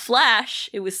Flash,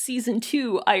 it was season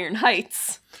 2, Iron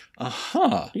Heights.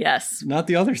 Yes. Not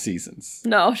the other seasons.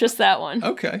 No, just that one.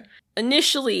 Okay.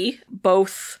 Initially,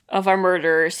 both of our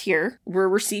murderers here were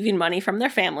receiving money from their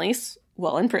families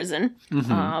while in prison.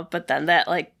 But then that,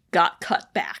 got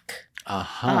cut back.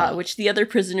 Which the other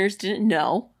prisoners didn't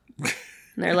know.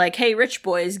 And they're like, hey, rich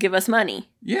boys, give us money.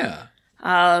 Yeah.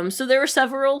 So there were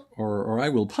several... Or I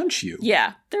will punch you.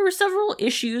 Yeah. There were several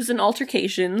issues and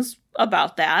altercations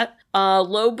about that.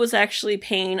 Loeb was actually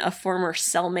paying a former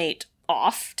cellmate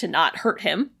off to not hurt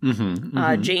him.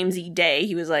 James E. Day,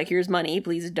 he was like, here's money,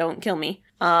 please don't kill me.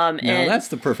 Now that's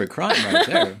the perfect crime right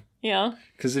there. Yeah.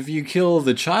 Because if you kill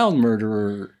the child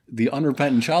murderer, the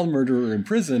unrepentant child murderer in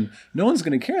prison, no one's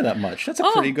going to care that much. That's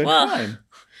a pretty good crime.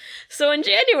 So in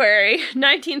January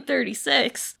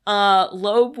 1936,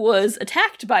 Loeb was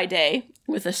attacked by Day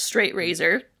with a straight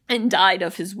razor and died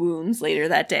of his wounds later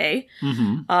that day.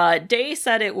 Day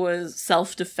said it was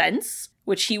self-defense,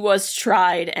 which he was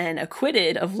tried and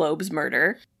acquitted of Loeb's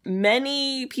murder.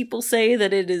 Many people say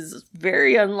that it is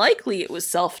very unlikely it was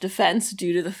self-defense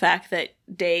due to the fact that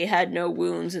Day had no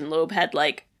wounds and Loeb had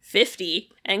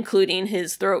 50, including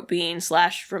his throat being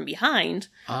slashed from behind.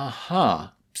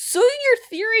 So your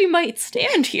theory might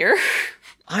stand here.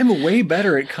 I'm way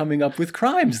better at coming up with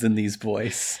crimes than these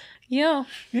boys. Yeah.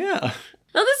 Yeah.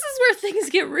 Now this is where things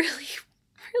get really,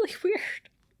 really weird.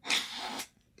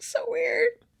 So weird.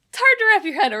 It's hard to wrap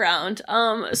your head around.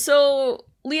 So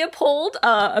Leopold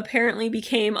apparently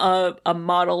became a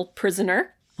model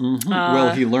prisoner.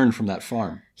 Well, he learned from that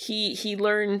farm. He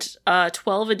learned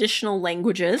 12 additional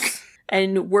languages.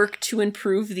 and worked to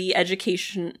improve the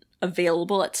education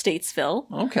available at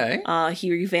Statesville. Okay.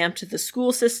 He revamped the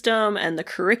school system and the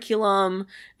curriculum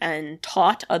and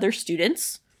taught other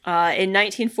students. In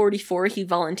 1944, he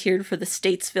volunteered for the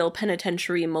Statesville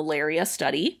Penitentiary Malaria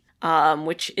Study,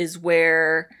 which is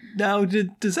where... Now,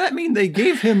 does that mean they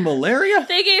gave him malaria?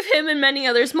 They gave him and many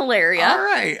others malaria. All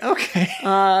right, okay.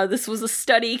 This was a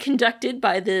study conducted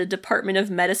by the Department of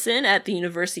Medicine at the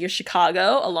University of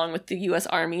Chicago, along with the U.S.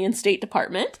 Army and State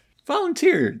Department.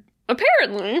 Volunteered.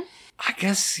 Apparently. I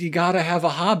guess you gotta have a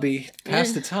hobby.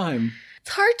 Pass the time. It's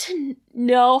hard to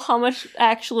know how much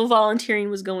actual volunteering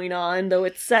was going on, though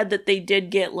it's said that they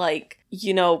did get, like,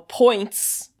 you know,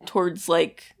 points towards,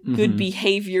 like, good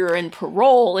behavior and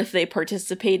parole if they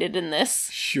participated in this.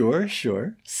 Sure.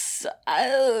 So,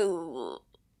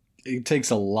 it takes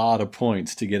a lot of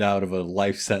points to get out of a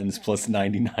life sentence plus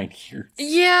 99 years.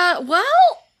 Yeah, well,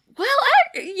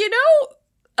 you know,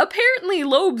 apparently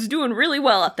Loeb's doing really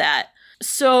well at that.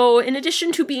 So, in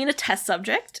addition to being a test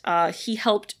subject, he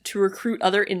helped to recruit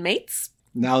other inmates.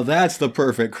 Now that's the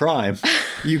perfect crime.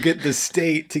 You get the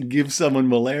state to give someone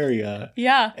malaria.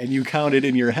 Yeah. And you count it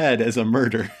in your head as a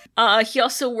murder. He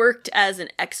also worked as an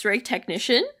X-ray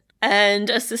technician and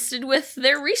assisted with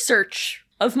their research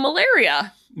of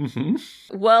malaria.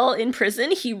 While in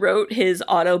prison, he wrote his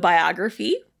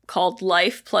autobiography called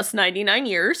Life Plus 99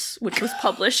 Years, which was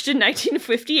published in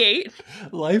 1958.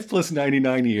 Life Plus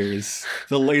 99 Years,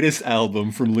 the latest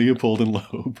album from Leopold and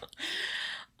Loeb.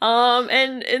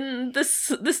 And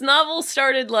this novel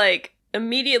started, like,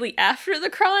 immediately after the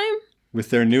crime. With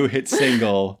their new hit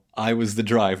single, I Was the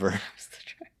Driver.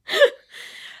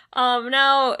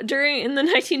 Now, in the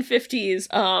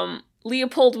 1950s,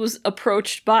 Leopold was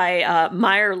approached by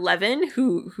Meyer Levin,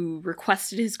 who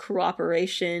requested his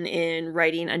cooperation in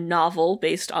writing a novel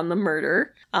based on the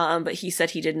murder. But he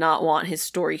said he did not want his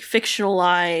story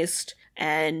fictionalized,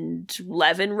 and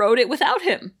Levin wrote it without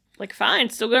him. Like, fine,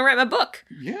 still gonna write my book.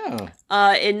 Yeah.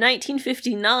 In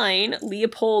 1959,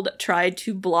 Leopold tried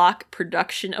to block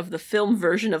production of the film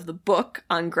version of the book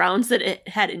on grounds that it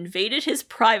had invaded his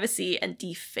privacy and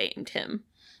defamed him.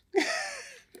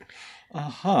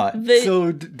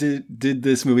 So did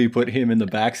this movie put him in the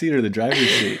backseat or the driver's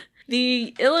seat?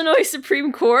 The Illinois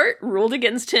Supreme Court ruled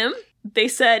against him. They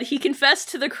said he confessed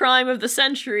to the crime of the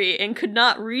century and could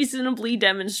not reasonably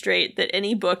demonstrate that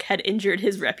any book had injured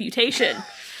his reputation.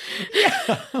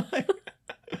 Yeah.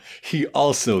 He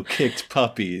also kicked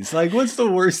puppies. Like, what's the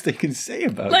worst they can say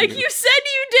about you? Like, you said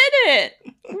you did it!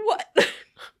 What?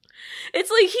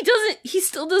 It's like he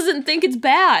still doesn't think it's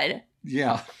bad.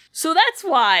 Yeah. So that's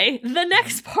why the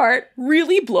next part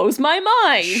really blows my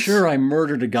mind. Sure, I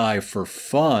murdered a guy for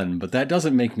fun, but that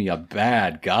doesn't make me a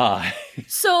bad guy.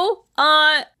 So,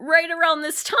 right around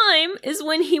this time is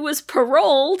when he was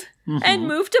paroled and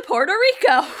moved to Puerto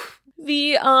Rico.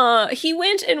 He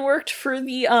went and worked for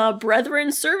the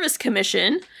Brethren Service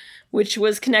Commission, which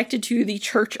was connected to the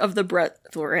Church of the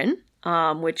Brethren,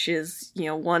 which is, you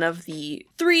know, one of the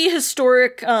 3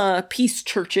 historic peace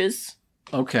churches.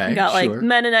 Okay, you got, like,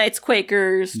 Mennonites,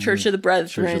 Quakers, Church of the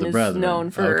Brethren is known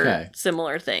for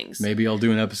similar things. Maybe I'll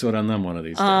do an episode on them one of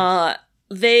these days.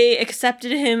 They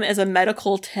accepted him as a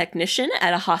medical technician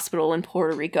at a hospital in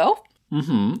Puerto Rico.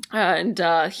 And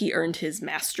he earned his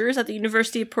master's at the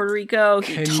University of Puerto Rico.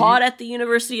 He taught at the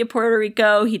University of Puerto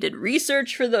Rico. He did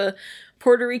research for the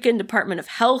Puerto Rican Department of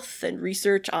Health and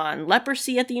research on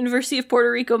leprosy at the University of Puerto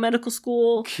Rico Medical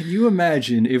School. Can you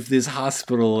imagine if this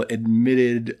hospital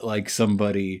admitted, like,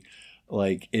 somebody,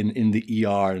 like, in the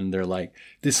ER, and they're like,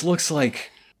 this looks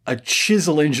like a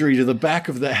chisel injury to the back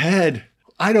of the head.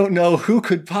 I don't know who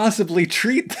could possibly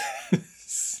treat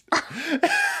this.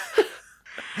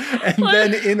 And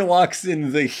then in walks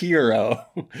in the hero,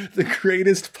 the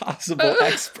greatest possible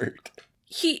expert.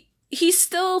 He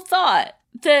still thought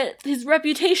that his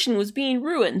reputation was being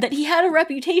ruined, that he had a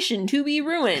reputation to be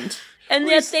ruined, and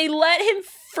yet they let him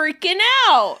freaking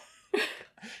out.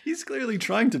 He's clearly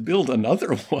trying to build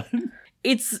another one.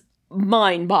 It's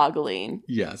mind-boggling.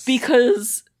 Yes.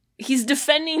 Because he's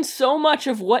defending so much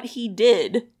of what he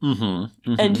did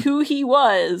and who he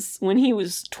was when he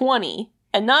was 20,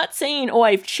 and not saying, oh,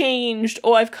 I've changed,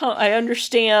 oh, I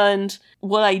understand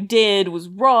what I did was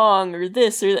wrong, or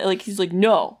this, or that. Like, he's like,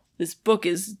 no, this book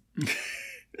is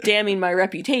damning my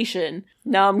reputation.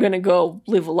 Now I'm gonna go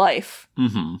live a life.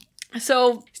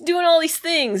 So he's doing all these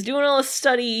things, doing all this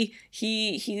study.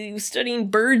 He was studying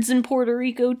birds in Puerto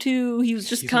Rico too. He was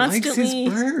just constantly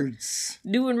likes his birds.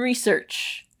 Doing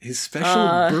research. His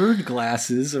special bird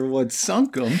glasses are what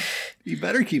sunk him. You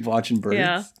better keep watching birds.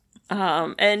 Yeah.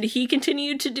 And he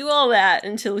continued to do all that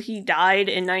until he died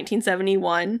in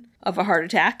 1971. of a heart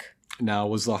attack. Now,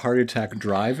 was the heart attack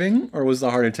driving, or was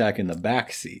the heart attack in the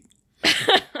back seat?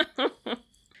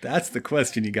 That's the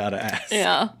question you gotta ask.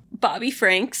 Yeah. Bobby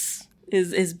Franks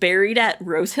is buried at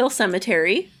Rose Hill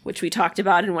Cemetery, which we talked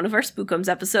about in one of our Spookums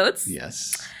episodes.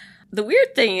 Yes. The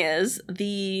weird thing is,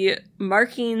 the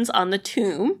markings on the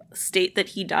tomb state that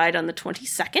he died on the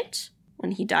 22nd,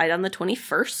 when he died on the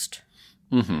 21st.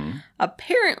 Mm-hmm.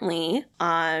 Apparently,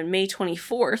 on May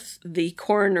 24th, the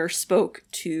coroner spoke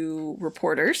to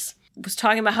reporters, was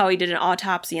talking about how he did an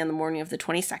autopsy on the morning of the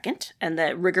 22nd, and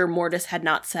that rigor mortis had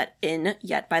not set in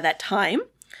yet by that time.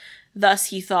 Thus,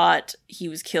 he thought he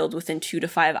was killed within 2 to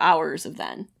 5 hours of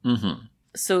then. Mm-hmm.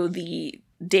 So the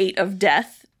date of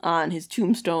death on his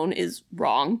tombstone is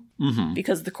wrong,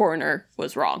 because the coroner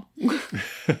was wrong.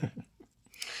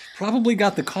 Probably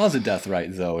got the cause of death right,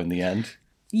 though, in the end.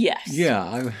 Yes.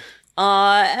 Yeah.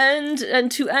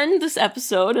 And to end this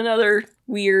episode, another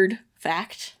weird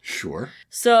fact. Sure.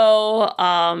 So,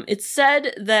 it's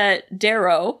said that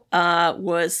Darrow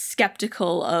was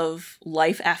skeptical of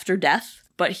life after death,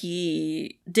 but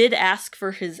he did ask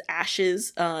for his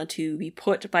ashes to be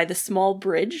put by the small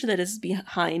bridge that is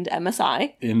behind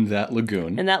MSI. In that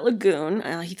lagoon.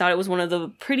 He thought it was one of the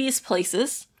prettiest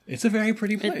places. It's a very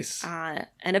pretty place.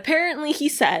 And apparently he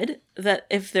said that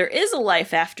if there is a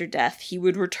life after death, he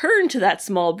would return to that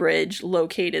small bridge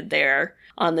located there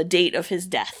on the date of his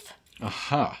death.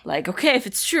 Aha. Like, okay, if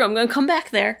it's true, I'm going to come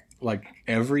back there. Like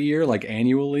every year, like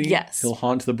annually? Yes. He'll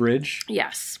haunt the bridge?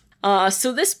 Yes.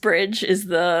 So this bridge is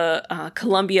the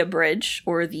Columbia Bridge,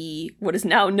 or the what is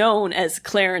now known as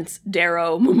Clarence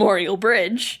Darrow Memorial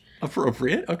Bridge.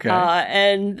 Appropriate, okay.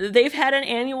 And they've had an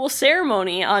annual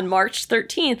ceremony on March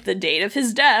 13th, the date of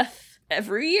his death,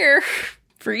 every year,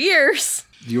 for years.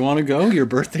 Do you want to go? Your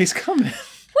birthday's coming.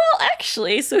 Well,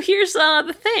 actually, so here's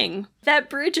the thing. That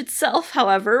bridge itself,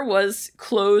 however, was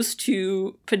closed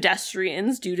to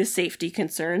pedestrians due to safety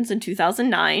concerns in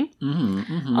 2009.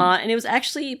 And it was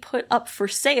actually put up for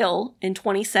sale in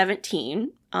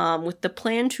 2017 with the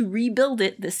plan to rebuild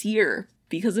it this year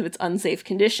because of its unsafe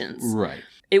conditions. Right.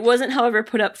 It wasn't, however,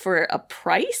 put up for a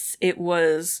price. It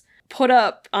was put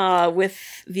up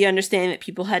with the understanding that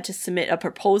people had to submit a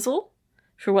proposal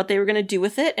for what they were going to do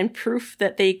with it and proof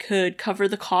that they could cover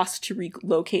the cost to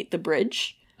relocate the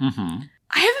bridge. I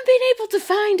haven't been able to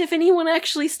find if anyone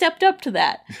actually stepped up to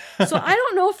that. So I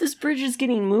don't know if this bridge is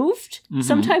getting moved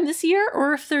sometime this year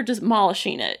or if they're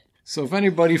demolishing it. So if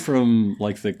anybody from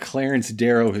like the Clarence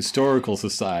Darrow Historical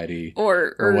Society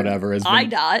or whatever has been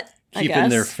IDOT, keeping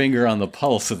their finger on the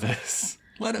pulse of this,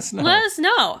 let us know. Let us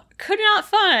know. Could not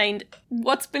find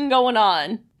what's been going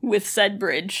on with said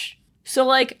bridge. So,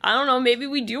 like, I don't know, maybe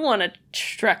we do want to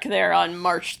trek there on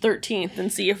March 13th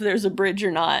and see if there's a bridge or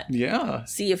not. Yeah.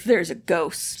 See if there's a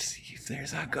ghost. See if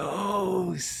there's a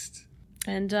ghost.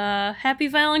 And, happy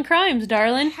Violent Crimes,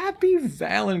 darling. Happy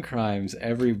Violent Crimes,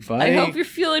 everybody. I hope you're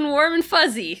feeling warm and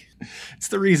fuzzy. It's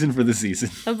the reason for the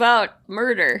season. About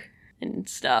murder and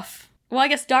stuff. Well, I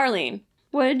guess, Darlene,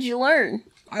 what did you learn?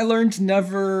 I learned to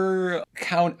never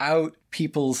count out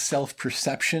people's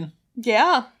self-perception.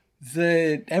 Yeah.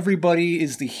 That everybody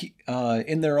is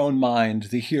in their own mind,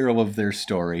 the hero of their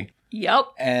story. Yep.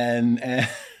 And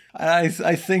I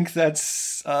think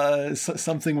that's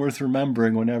something worth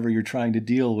remembering whenever you're trying to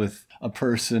deal with a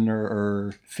person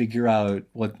or figure out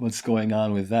what's going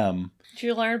on with them. Did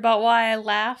you learn about why I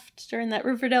laughed during that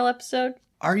Riverdale episode?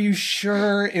 Are you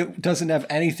sure it doesn't have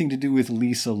anything to do with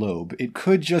Lisa Loeb? It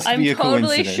could just be a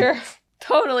coincidence.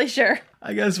 Totally sure.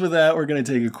 I guess with that, we're going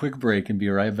to take a quick break and be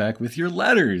right back with your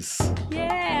letters.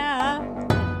 Yeah.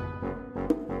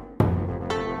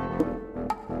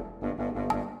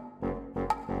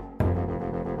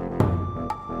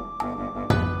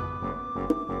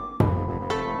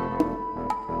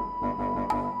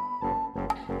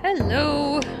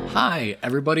 Hello. Hi,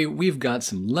 everybody. We've got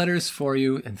some letters for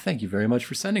you, and thank you very much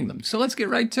for sending them. So let's get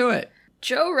right to it.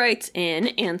 Joe writes in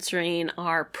answering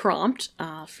our prompt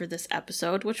for this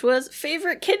episode, which was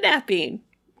favorite kidnapping.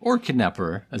 Or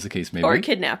kidnapper, as the case may be. Or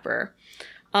kidnapper.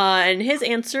 And his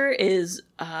answer is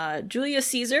Julius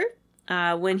Caesar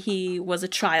when he was a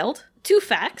child. 2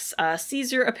 facts.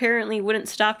 Caesar apparently wouldn't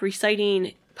stop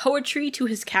reciting poetry to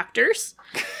his captors.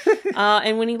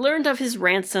 And when he learned of his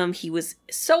ransom, he was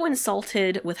so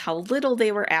insulted with how little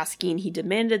they were asking, he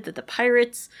demanded that the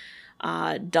pirates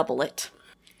double it.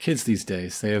 Kids these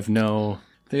days, they have no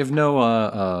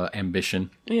ambition.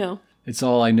 Yeah. It's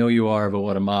all I know you are, but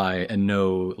what am I? And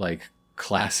no, like,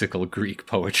 classical Greek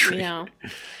poetry. Yeah.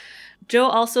 Joe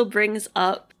also brings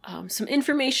up some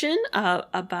information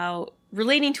about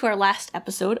relating to our last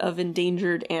episode of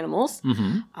Endangered Animals,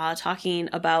 talking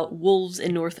about wolves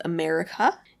in North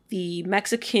America. The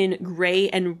Mexican gray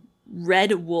and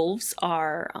red wolves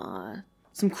are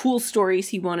some cool stories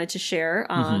he wanted to share,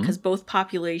 because both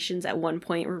populations at one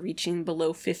point were reaching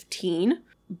below 15.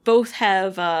 Both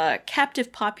have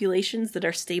captive populations that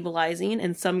are stabilizing,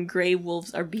 and some gray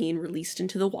wolves are being released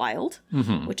into the wild,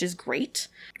 which is great.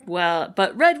 Well,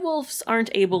 but red wolves aren't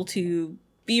able to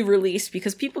be released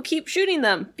because people keep shooting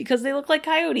them because they look like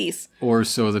coyotes. Or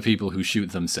so the people who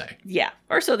shoot them say. Yeah,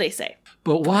 or so they say.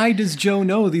 But why does Joe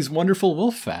know these wonderful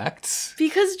wolf facts?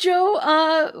 Because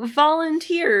Joe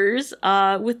volunteers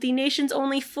with the nation's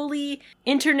only fully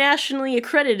internationally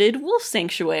accredited wolf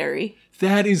sanctuary.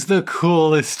 That is the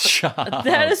coolest job.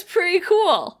 That is pretty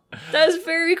cool. That is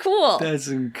very cool. That's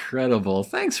incredible.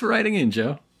 Thanks for writing in,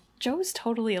 Joe. Joe is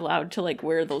totally allowed to,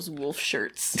 wear those wolf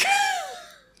shirts.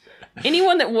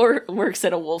 Anyone that works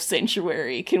at a wolf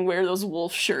sanctuary can wear those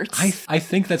wolf shirts. I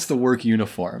think that's the work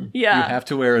uniform. Yeah. You have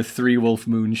to wear a 3 Wolf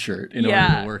Moon shirt in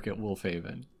order to work at Wolf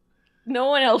Haven. No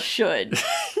one else should,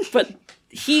 but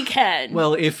he can.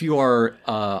 Well, if you are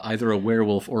either a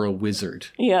werewolf or a wizard.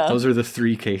 Yeah. Those are the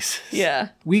 3 cases. Yeah.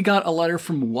 We got a letter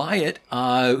from Wyatt,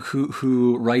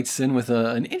 who writes in with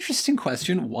an interesting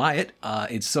question. Wyatt,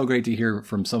 it's so great to hear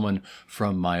from someone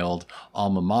from my old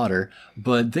alma mater,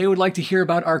 but they would like to hear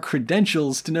about our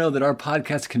credentials to know that our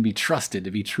podcast can be trusted,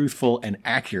 to be truthful and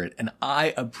accurate, and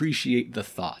I appreciate the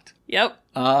thought. Yep.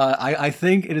 I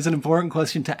think it is an important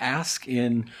question to ask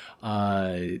in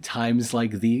times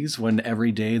like these, when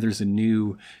every day there's a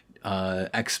new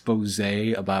expose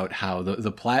about how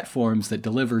the platforms that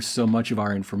deliver so much of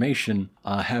our information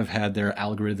have had their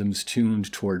algorithms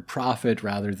tuned toward profit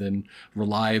rather than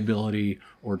reliability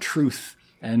or truth.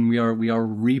 And we are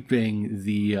reaping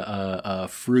the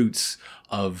fruits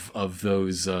of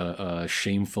those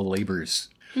shameful labors.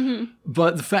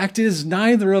 But the fact is,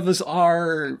 neither of us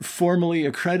are formally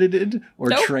accredited or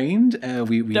trained.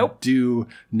 We do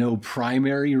no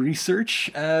primary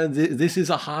research. This is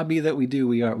a hobby that we do.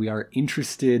 We are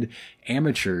interested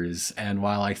amateurs, and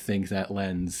while I think that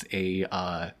lends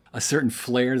a certain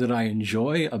flair that I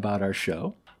enjoy about our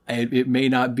show, it may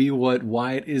not be what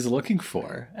Wyatt is looking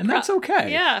for, and that's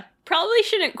okay. Yeah, probably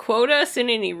shouldn't quote us in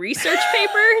any research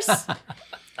papers.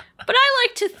 But I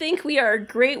like to think we are a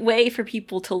great way for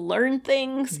people to learn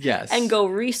things and go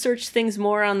research things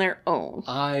more on their own.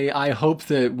 I hope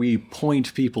that we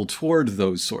point people toward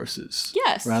those sources.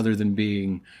 Yes. Rather than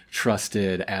being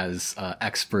trusted as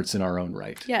experts in our own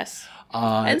right. Yes.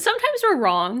 And sometimes we're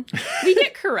wrong. We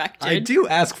get corrected. I do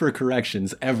ask for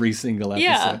corrections every single episode.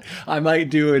 Yeah. I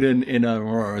might do it in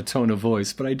a tone of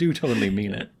voice, but I do totally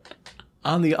mean it.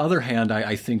 On the other hand,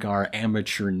 I think our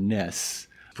amateurness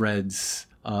spreads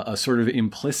a sort of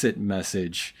implicit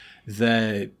message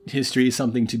that history is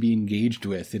something to be engaged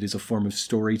with. It is a form of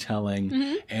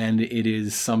storytelling, and it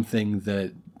is something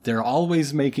that they're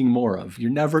always making more of. You're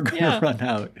never going to run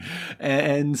out.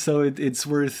 And so it's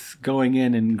worth going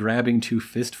in and grabbing 2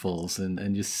 fistfuls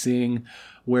and just seeing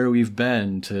where we've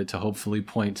been to hopefully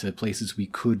point to places we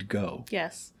could go.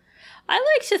 Yes. I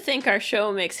like to think our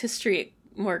show makes history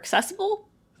more accessible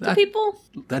to people.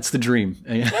 That's the dream.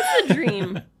 That's the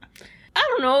dream. I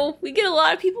don't know. We get a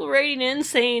lot of people writing in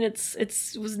saying it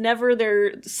was never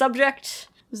their subject.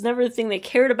 It was never the thing they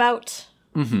cared about.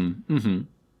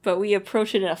 But we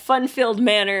approach it in a fun-filled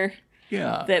manner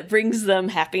that brings them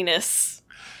happiness.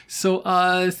 So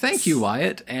thank you,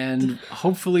 Wyatt, and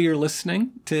hopefully you're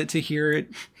listening to hear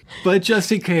it. But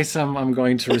just in case, I'm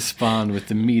going to respond with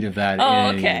the meat of that in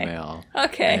an email.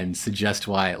 Okay. And suggest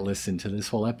Wyatt listen to this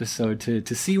whole episode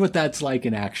to see what that's like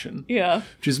in action. Yeah.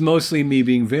 Which is mostly me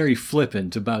being very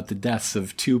flippant about the deaths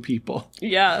of 2 people.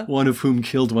 Yeah. One of whom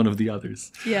killed one of the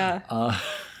others. Yeah.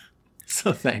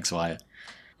 So thanks, Wyatt.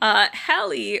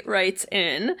 Hallie writes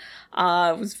in,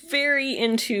 was very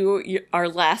into our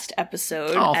last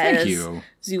episode. Oh, thank you.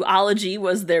 Zoology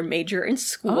was their major in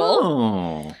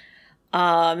school.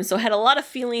 So had a lot of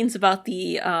feelings about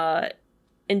the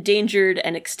endangered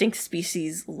and extinct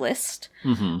species list.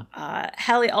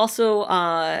 Hallie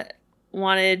also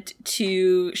wanted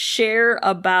to share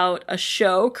about a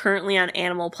show currently on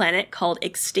Animal Planet called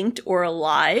Extinct or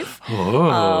Alive.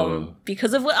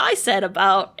 Because of what I said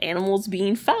about animals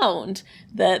being found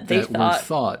that they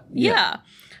thought. Yeah.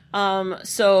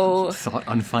 So thought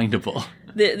unfindable.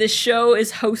 The show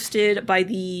is hosted by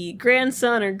the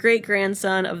grandson or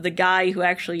great-grandson of the guy who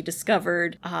actually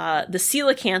discovered the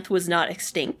coelacanth was not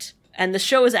extinct. And the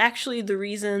show is actually the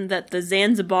reason that the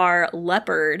Zanzibar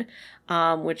leopard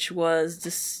which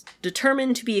was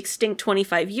determined to be extinct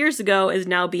 25 years ago, is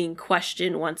now being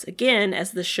questioned once again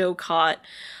as the show caught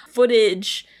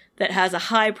footage that has a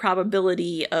high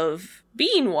probability of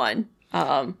being one.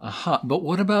 But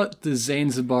what about the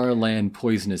Zanzibar land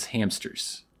poisonous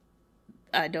hamsters?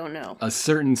 I don't know. A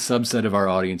certain subset of our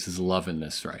audience is loving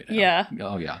this right now. Yeah.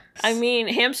 Oh, yeah. I mean,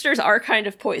 hamsters are kind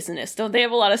of poisonous. Don't they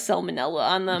have a lot of salmonella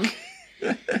on them?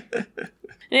 An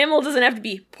animal doesn't have to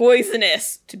be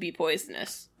poisonous to be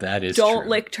poisonous. That is true. Don't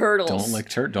lick turtles.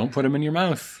 Don't put them in your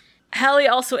mouth. Hallie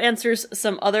also answers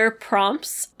some other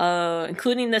prompts,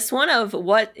 including this one of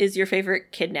what is your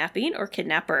favorite kidnapping or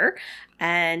kidnapper?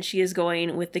 And she is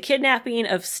going with the kidnapping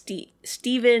of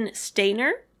Steven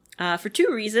Stainer. For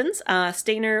two reasons.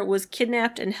 Stainer was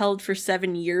kidnapped and held for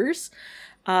 7 years,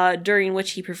 during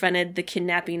which he prevented the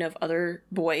kidnapping of other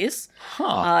boys.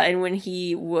 And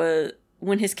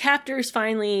when his captors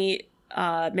finally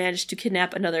managed to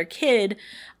kidnap another kid,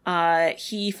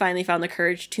 he finally found the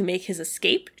courage to make his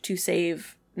escape to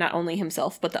save not only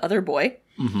himself but the other boy.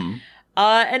 Mm-hmm.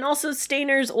 And also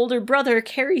Stainer's older brother,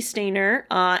 Cary Stainer,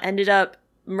 ended up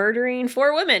murdering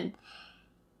 4 women.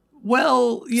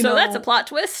 Well, so that's a plot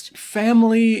twist.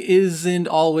 Family isn't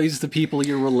always the people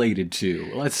you're related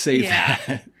to. Let's say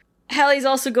that. Hallie's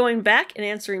also going back and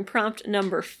answering prompt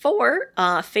number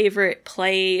 4, favorite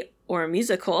play or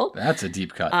musical. That's a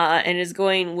deep cut. And is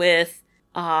going with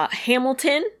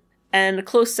Hamilton, and a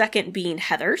close second being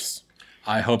Heathers.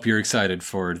 I hope you're excited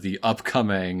for the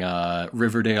upcoming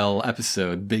Riverdale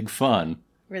episode, Big Fun.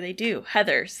 Where they do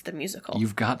Heathers, the musical.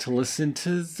 You've got to listen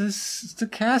to the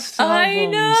cast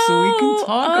album so we can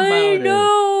talk about it. I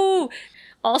know.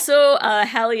 Also,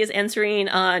 Hallie is answering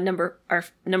number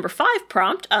 5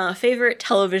 prompt, favorite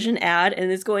television ad, and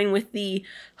is going with the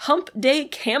Hump Day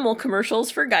camel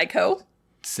commercials for Geico.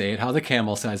 Say it how the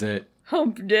camel says it.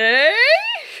 Hump Day.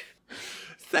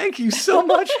 Thank you so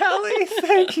much, Hallie.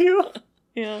 Thank you.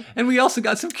 Yeah. And we also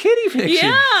got some kitty pictures.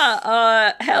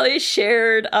 Yeah. Hallie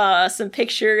shared some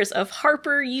pictures of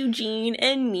Harper, Eugene,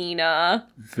 and Nina.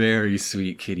 Very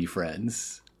sweet kitty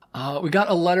friends. We got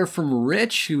a letter from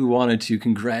Rich, who wanted to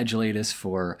congratulate us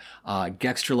for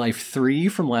Gextra Life 3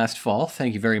 from last fall.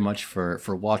 Thank you very much for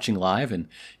watching live and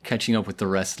catching up with the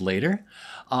rest later.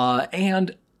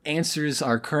 And answers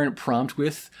our current prompt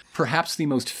with perhaps the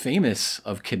most famous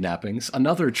of kidnappings,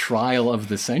 another trial of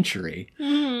the century,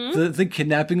 the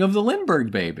kidnapping of the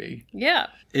Lindbergh baby. Yeah.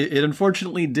 It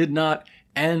unfortunately did not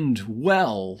end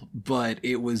well, but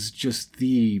it was just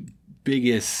the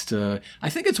biggest, I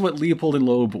think it's what Leopold and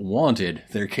Loeb wanted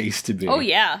their case to be. Oh,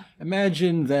 yeah.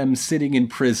 Imagine them sitting in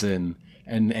prison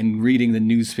and reading the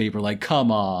newspaper like,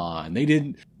 come on, they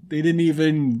didn't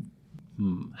even,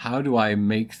 how do I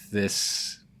make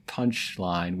this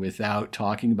punchline without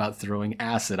talking about throwing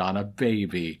acid on a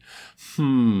baby?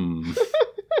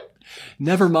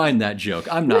 Never mind that joke.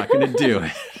 I'm not going to do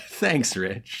it. Thanks,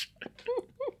 Rich.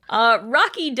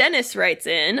 Rocky Dennis writes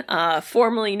in,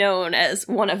 formerly known as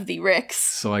one of the Ricks.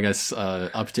 So I guess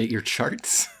update your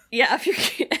charts. Yeah,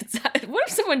 what if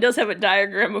someone does have a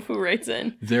diagram of who writes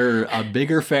in? They're a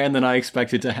bigger fan than I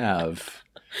expected to have,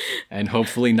 and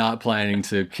hopefully not planning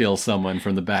to kill someone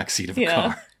from the backseat of a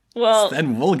car. Well, so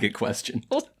then we'll get questioned.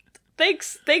 Well,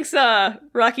 thanks,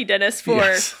 Rocky Dennis,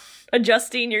 for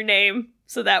adjusting your name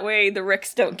so that way the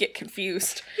Ricks don't get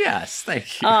confused. Yes,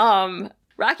 thank you.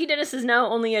 Rocky Dennis is now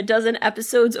only a dozen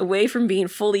episodes away from being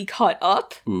fully caught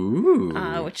up. Ooh.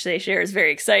 Which they share is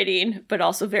very exciting, but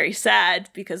also very sad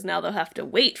because now they'll have to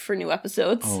wait for new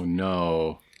episodes. Oh,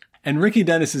 no. And Ricky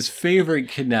Dennis's favorite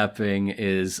kidnapping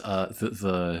is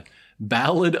the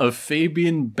Ballad of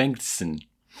Fabian Bengtsson.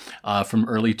 From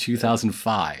early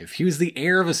 2005. He was the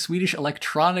heir of a Swedish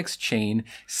electronics chain,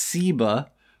 Seba,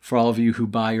 for all of you who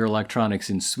buy your electronics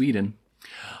in Sweden.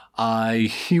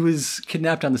 He was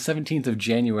kidnapped on the 17th of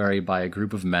January by a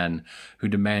group of men who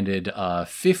demanded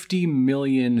 50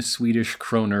 million Swedish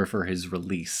kroner for his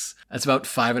release. That's about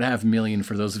 5.5 million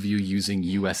for those of you using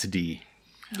USD.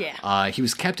 Yeah. He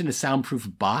was kept in a soundproof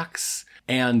box,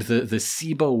 and the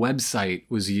Seba website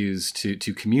was used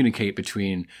to communicate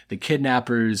between the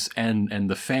kidnappers and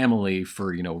the family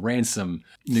for, ransom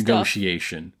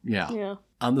negotiation. Yeah.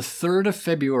 On the 3rd of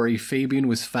February, Fabian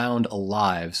was found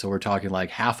alive, so we're talking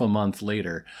like half a month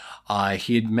later.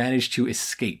 He had managed to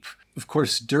escape. Of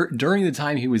course, during the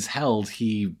time he was held,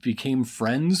 he became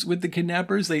friends with the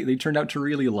kidnappers. They turned out to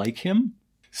really like him.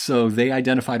 So they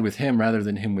identified with him rather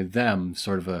than him with them,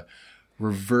 sort of a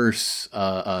reverse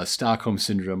Stockholm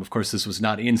syndrome. Of course, this was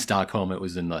not in Stockholm. It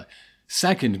was in the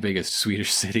second biggest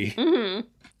Swedish city. Mm-hmm.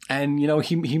 And,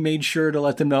 he made sure to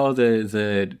let them know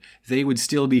that they would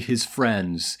still be his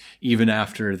friends even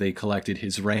after they collected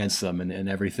his ransom and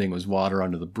everything was water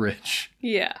under the bridge.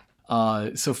 Yeah.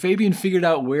 So Fabian figured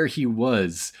out where he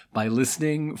was by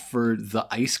listening for the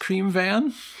ice cream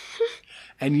van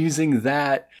and using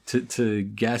that to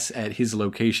guess at his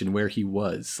location, where he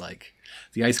was. Like,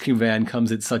 the ice cream van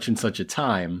comes at such and such a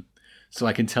time, so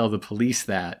I can tell the police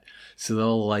that. So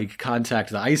they'll, contact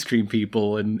the ice cream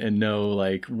people and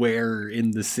know, where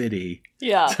in the city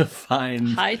to find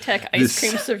high-tech ice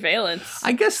cream surveillance.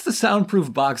 I guess the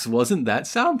soundproof box wasn't that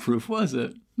soundproof, was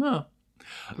it? No.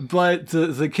 But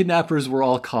the kidnappers were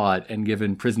all caught and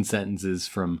given prison sentences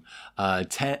from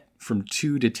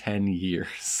 2 to 10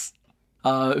 years.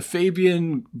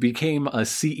 Fabian became a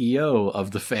CEO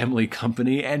of the family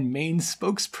company and main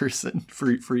spokesperson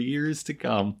for years to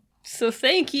come. So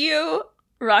thank you,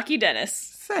 Rocky Dennis.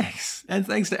 Thanks. And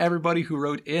thanks to everybody who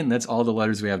wrote in. That's all the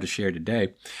letters we have to share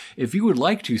today. If you would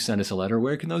like to send us a letter,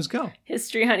 where can those go?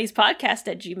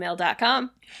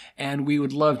 historyhoneyspodcast@gmail.com. And we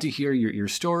would love to hear your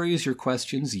stories, your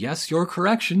questions, yes, your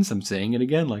corrections. I'm saying it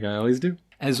again like I always do.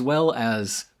 As well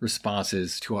as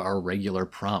responses to our regular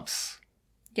prompts.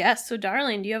 Yes, so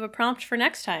darling, do you have a prompt for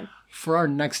next time? For our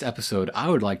next episode, I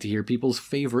would like to hear people's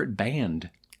favorite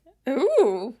band.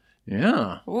 Ooh.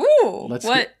 Yeah. Ooh.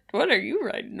 What are you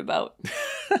writing about?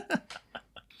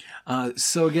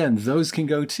 So again, those can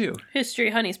go to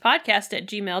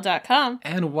historyhoneyspodcast@gmail.com.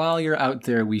 And while you're out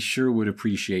there, we sure would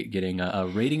appreciate getting a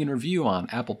rating and review on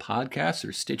Apple Podcasts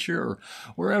or Stitcher or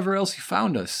wherever else you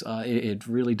found us. It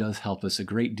really does help us a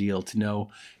great deal to know,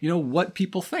 what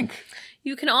people think.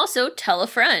 You can also tell a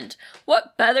friend.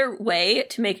 What better way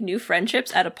to make new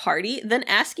friendships at a party than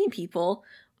asking people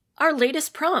our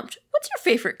latest prompt? What's your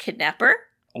favorite kidnapper?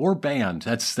 Or band.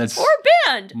 That's or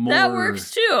band. That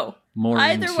works too. More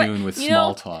either in tune with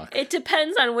small talk. It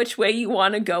depends on which way you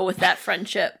want to go with that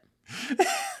friendship.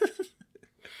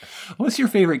 What's your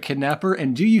favorite kidnapper,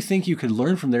 and do you think you could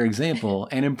learn from their example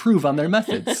and improve on their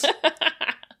methods?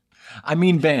 I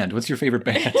mean band. What's your favorite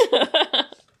band?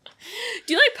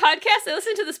 Do you like podcasts? I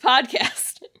listen to this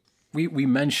podcast. We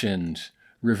mentioned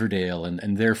Riverdale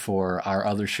and therefore our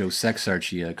other show, Sex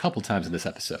Archie, a couple times in this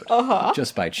episode,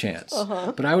 just by chance.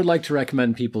 But I would like to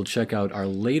recommend people check out our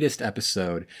latest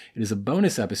episode. It is a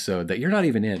bonus episode that you're not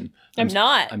even in.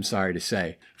 I'm sorry to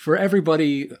say. For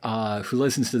everybody who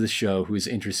listens to the show who is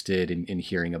interested in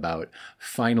hearing about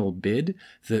Final Bid,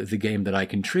 the game that I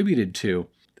contributed to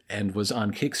and was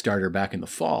on Kickstarter back in the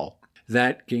fall.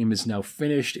 That game is now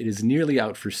finished. It is nearly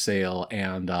out for sale,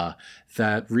 and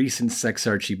that recent Sex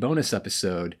Archie bonus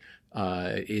episode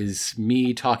is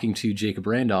me talking to Jacob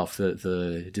Randolph,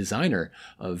 the designer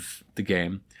of the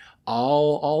game,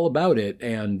 all about it,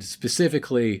 and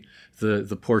specifically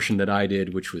the portion that I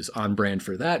did, which was on brand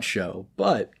for that show.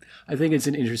 But I think it's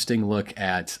an interesting look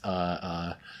at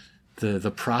the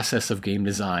process of game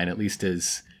design, at least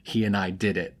as he and I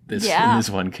did it in this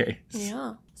one case.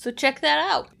 Yeah. So check that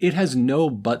out. It has no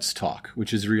butts talk,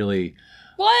 which is really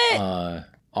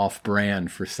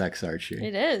off-brand for Sex Archie.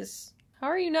 It is. How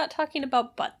are you not talking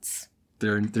about butts?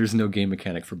 There's no game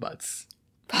mechanic for butts.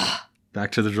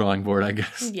 Back to the drawing board, I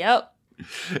guess. Yep.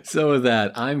 So with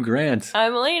that, I'm Grant.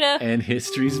 I'm Elena. And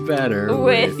history's better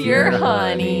with your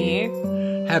honey.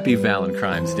 Happy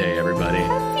Valentine's Day, everybody.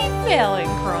 Happy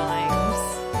Valentine's.